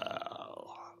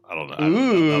crocodile. I don't know.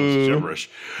 That was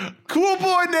gibberish. Cool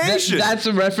Boy Nation. That's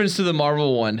a reference to the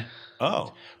Marvel one.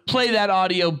 Oh. Play that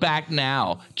audio back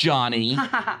now, Johnny.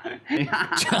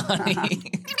 Johnny.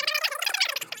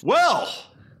 Well,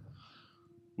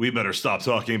 we better stop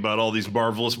talking about all these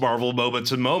marvelous Marvel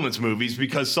moments and moments movies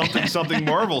because something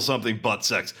Marvel, something butt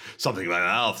sex, something in my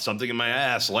mouth, something in my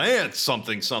ass, Lance,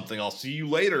 something. I'll see you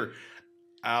later,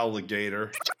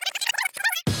 alligator.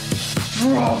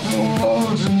 Drop more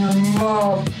loads in your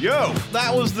mouth. Yo,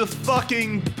 that was the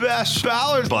fucking best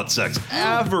Ballard butt sex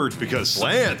ever because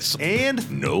Lance and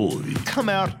Noli come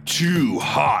out too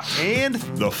hot and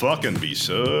the fucking be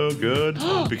so good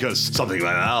because something in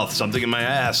my mouth, something in my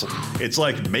ass. It's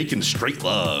like making straight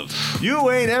love. You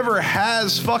ain't ever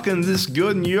has fucking this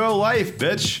good in your life,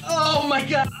 bitch. Oh my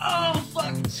God. Oh,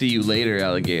 fuck. See you later,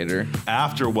 alligator.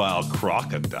 After while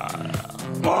crocodile.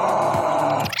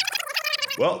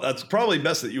 Well, that's probably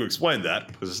best that you explained that,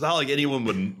 because it's not like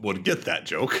anyone would get that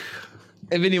joke.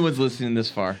 If anyone's listening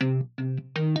this far.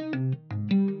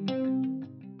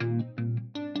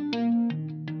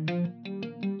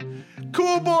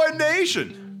 Cool Boy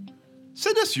Nation!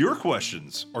 Send us your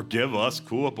questions, or give us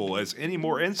Cool Boys any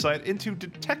more insight into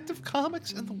Detective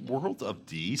Comics and the world of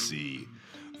DC.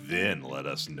 Then let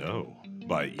us know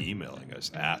by emailing us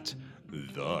at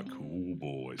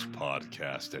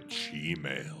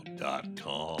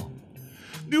thecoolboyspodcast@gmail.com.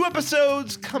 New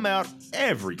episodes come out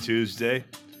every Tuesday.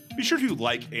 Be sure to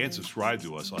like and subscribe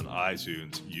to us on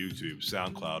iTunes, YouTube,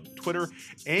 SoundCloud, Twitter,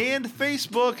 and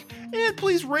Facebook. And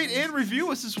please rate and review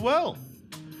us as well.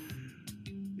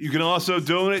 You can also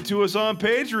donate to us on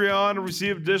Patreon and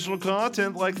receive additional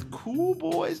content like the Cool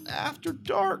Boys After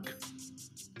Dark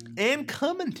and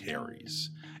commentaries.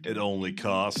 It only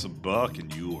costs $1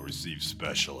 and you will receive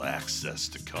special access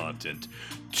to content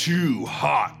too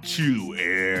hot to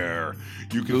air.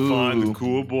 You can find the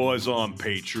Cool Boys on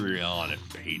Patreon at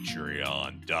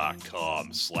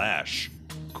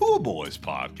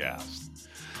patreon.com/coolboyspodcast.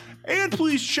 And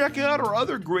please check out our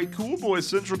other great Cool Boys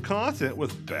Central content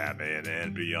with Batman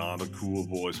and Beyond, the Cool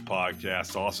Boys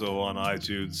podcast, also on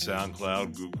iTunes,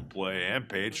 SoundCloud, Google Play, and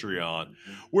Patreon,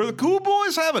 where the Cool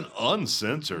Boys have an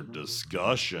uncensored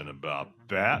discussion about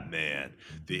Batman,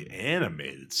 the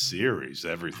animated series,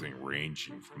 everything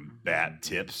ranging from bat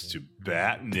tips to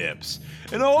bat nips,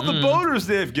 and all the boners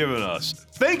they've given us.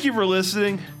 Thank you for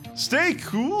listening. Stay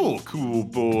cool, Cool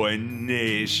Boy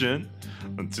Nation.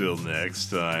 Until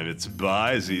next time, it's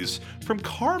Byzies from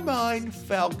Carmine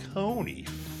Falcone,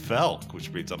 Felk,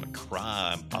 which means I'm a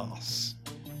crime boss.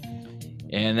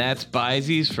 And that's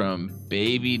Byzies from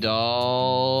Baby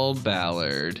Doll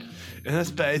Ballard. And that's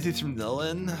Byzies from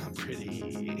Nolan.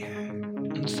 Pretty.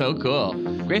 So cool.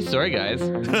 Great story, guys.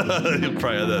 You'll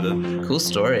probably have that in. Cool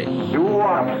story. You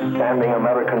outstanding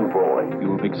American boy.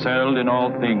 You have excelled in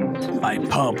all things. I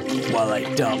pump while I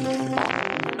dump.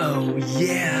 Oh,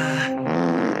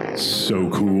 yeah. So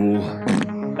cool.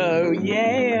 Oh,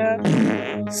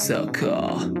 yeah. So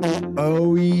cool.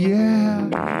 Oh,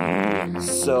 yeah.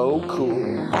 So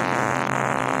cool.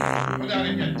 Get out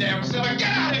of here, damn silly. Get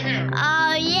out of here!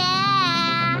 Oh, yeah.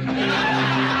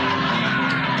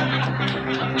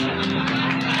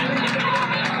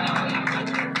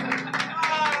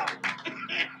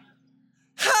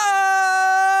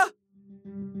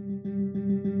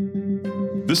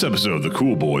 This episode of the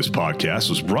Cool Boys podcast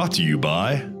was brought to you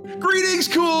by Greetings,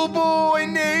 Cool Boy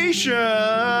Nation,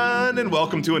 and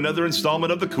welcome to another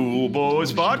installment of the Cool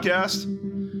Boys podcast.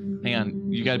 Hang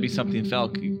on, you got to be something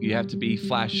Felk. You have to be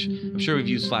Flash. I'm sure we've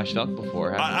used Flash Felk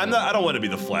before. I don't want to be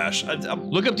the Flash.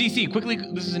 Look up DC quickly.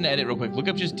 This is an edit, real quick. Look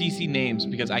up just DC names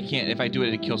because I can't. If I do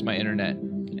it, it kills my internet.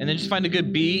 And then just find a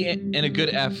good B and a good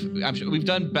F.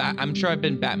 I'm sure I've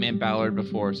been Batman Ballard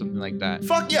before or something like that.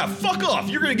 Fuck yeah, fuck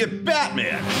off. You're gonna get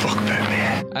Batman. Fuck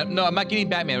Batman. No, I'm not getting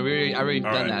Batman. I already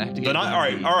done that. I have to get. All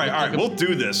right. We'll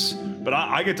do this, but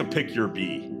I get to pick your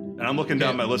B. And I'm looking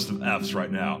down my list of Fs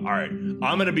right now. All right,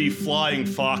 I'm gonna be Flying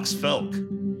Fox Felk.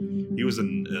 He was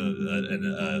an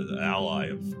ally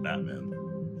of Batman.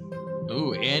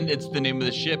 Ooh, and it's the name of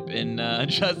the ship in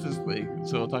Justice League.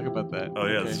 So we'll talk about that. Oh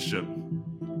yeah, it's a ship.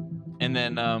 And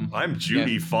then I'm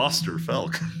Judy Foster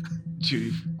Felk.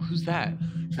 Judy, who's that?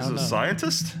 He's a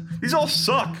scientist. These all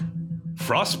suck.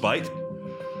 Frostbite.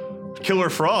 Killer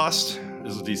Frost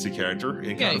is a DC character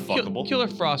and kind of fuckable. Killer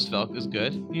Frost Felk is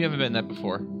good. You haven't been that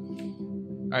before.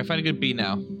 All right, find a good B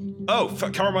now. Oh,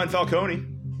 Carmine Falcone.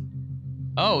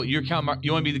 Oh, you're you want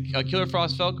to be the Killer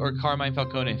Frost Felk or Carmine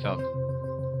Falcone Felk?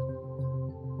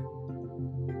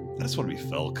 I just want to be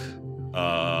Felk.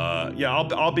 Yeah,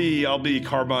 I'll be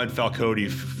Carmine Falcone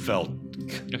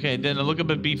Felk. Okay, then look up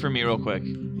a B for me real quick.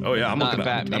 Oh yeah, I'm looking at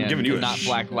Batman. I'm giving you not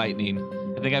Black Lightning.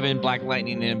 I think I've been Black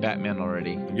Lightning and Batman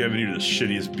already. I'm giving you the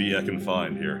shittiest B I can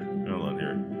find here. Hold on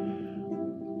here.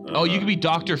 Oh, you could be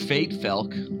Dr. Fate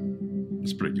Felk.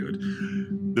 It's pretty good.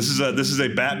 This is a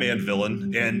Batman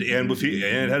villain, and it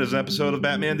had an episode of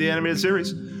Batman the Animated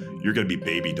Series. You're gonna be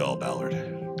Baby Doll Ballard.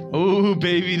 Ooh,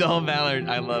 Baby Doll Ballard,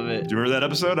 I love it. Do you remember that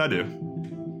episode? I do.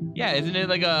 Yeah, isn't it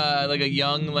like a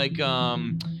young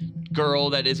girl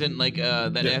that isn't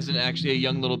isn't actually a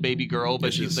young little baby girl,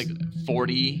 but she's like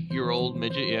 40-year-old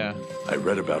midget? Yeah. I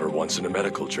read about her once in a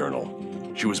medical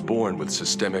journal. She was born with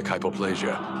systemic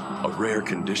hypoplasia, a rare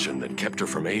condition that kept her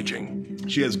from aging.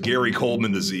 She has Gary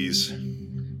Coleman disease.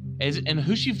 And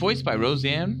who's she voiced by?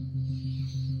 Roseanne?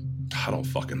 I don't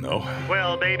fucking know.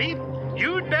 Well, baby,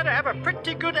 you'd better have a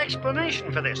pretty good explanation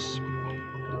for this.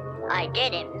 I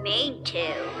didn't mean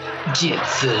to. Get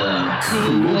some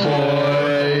Cool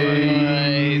Boys.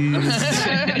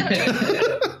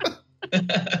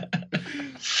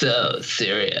 So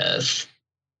serious.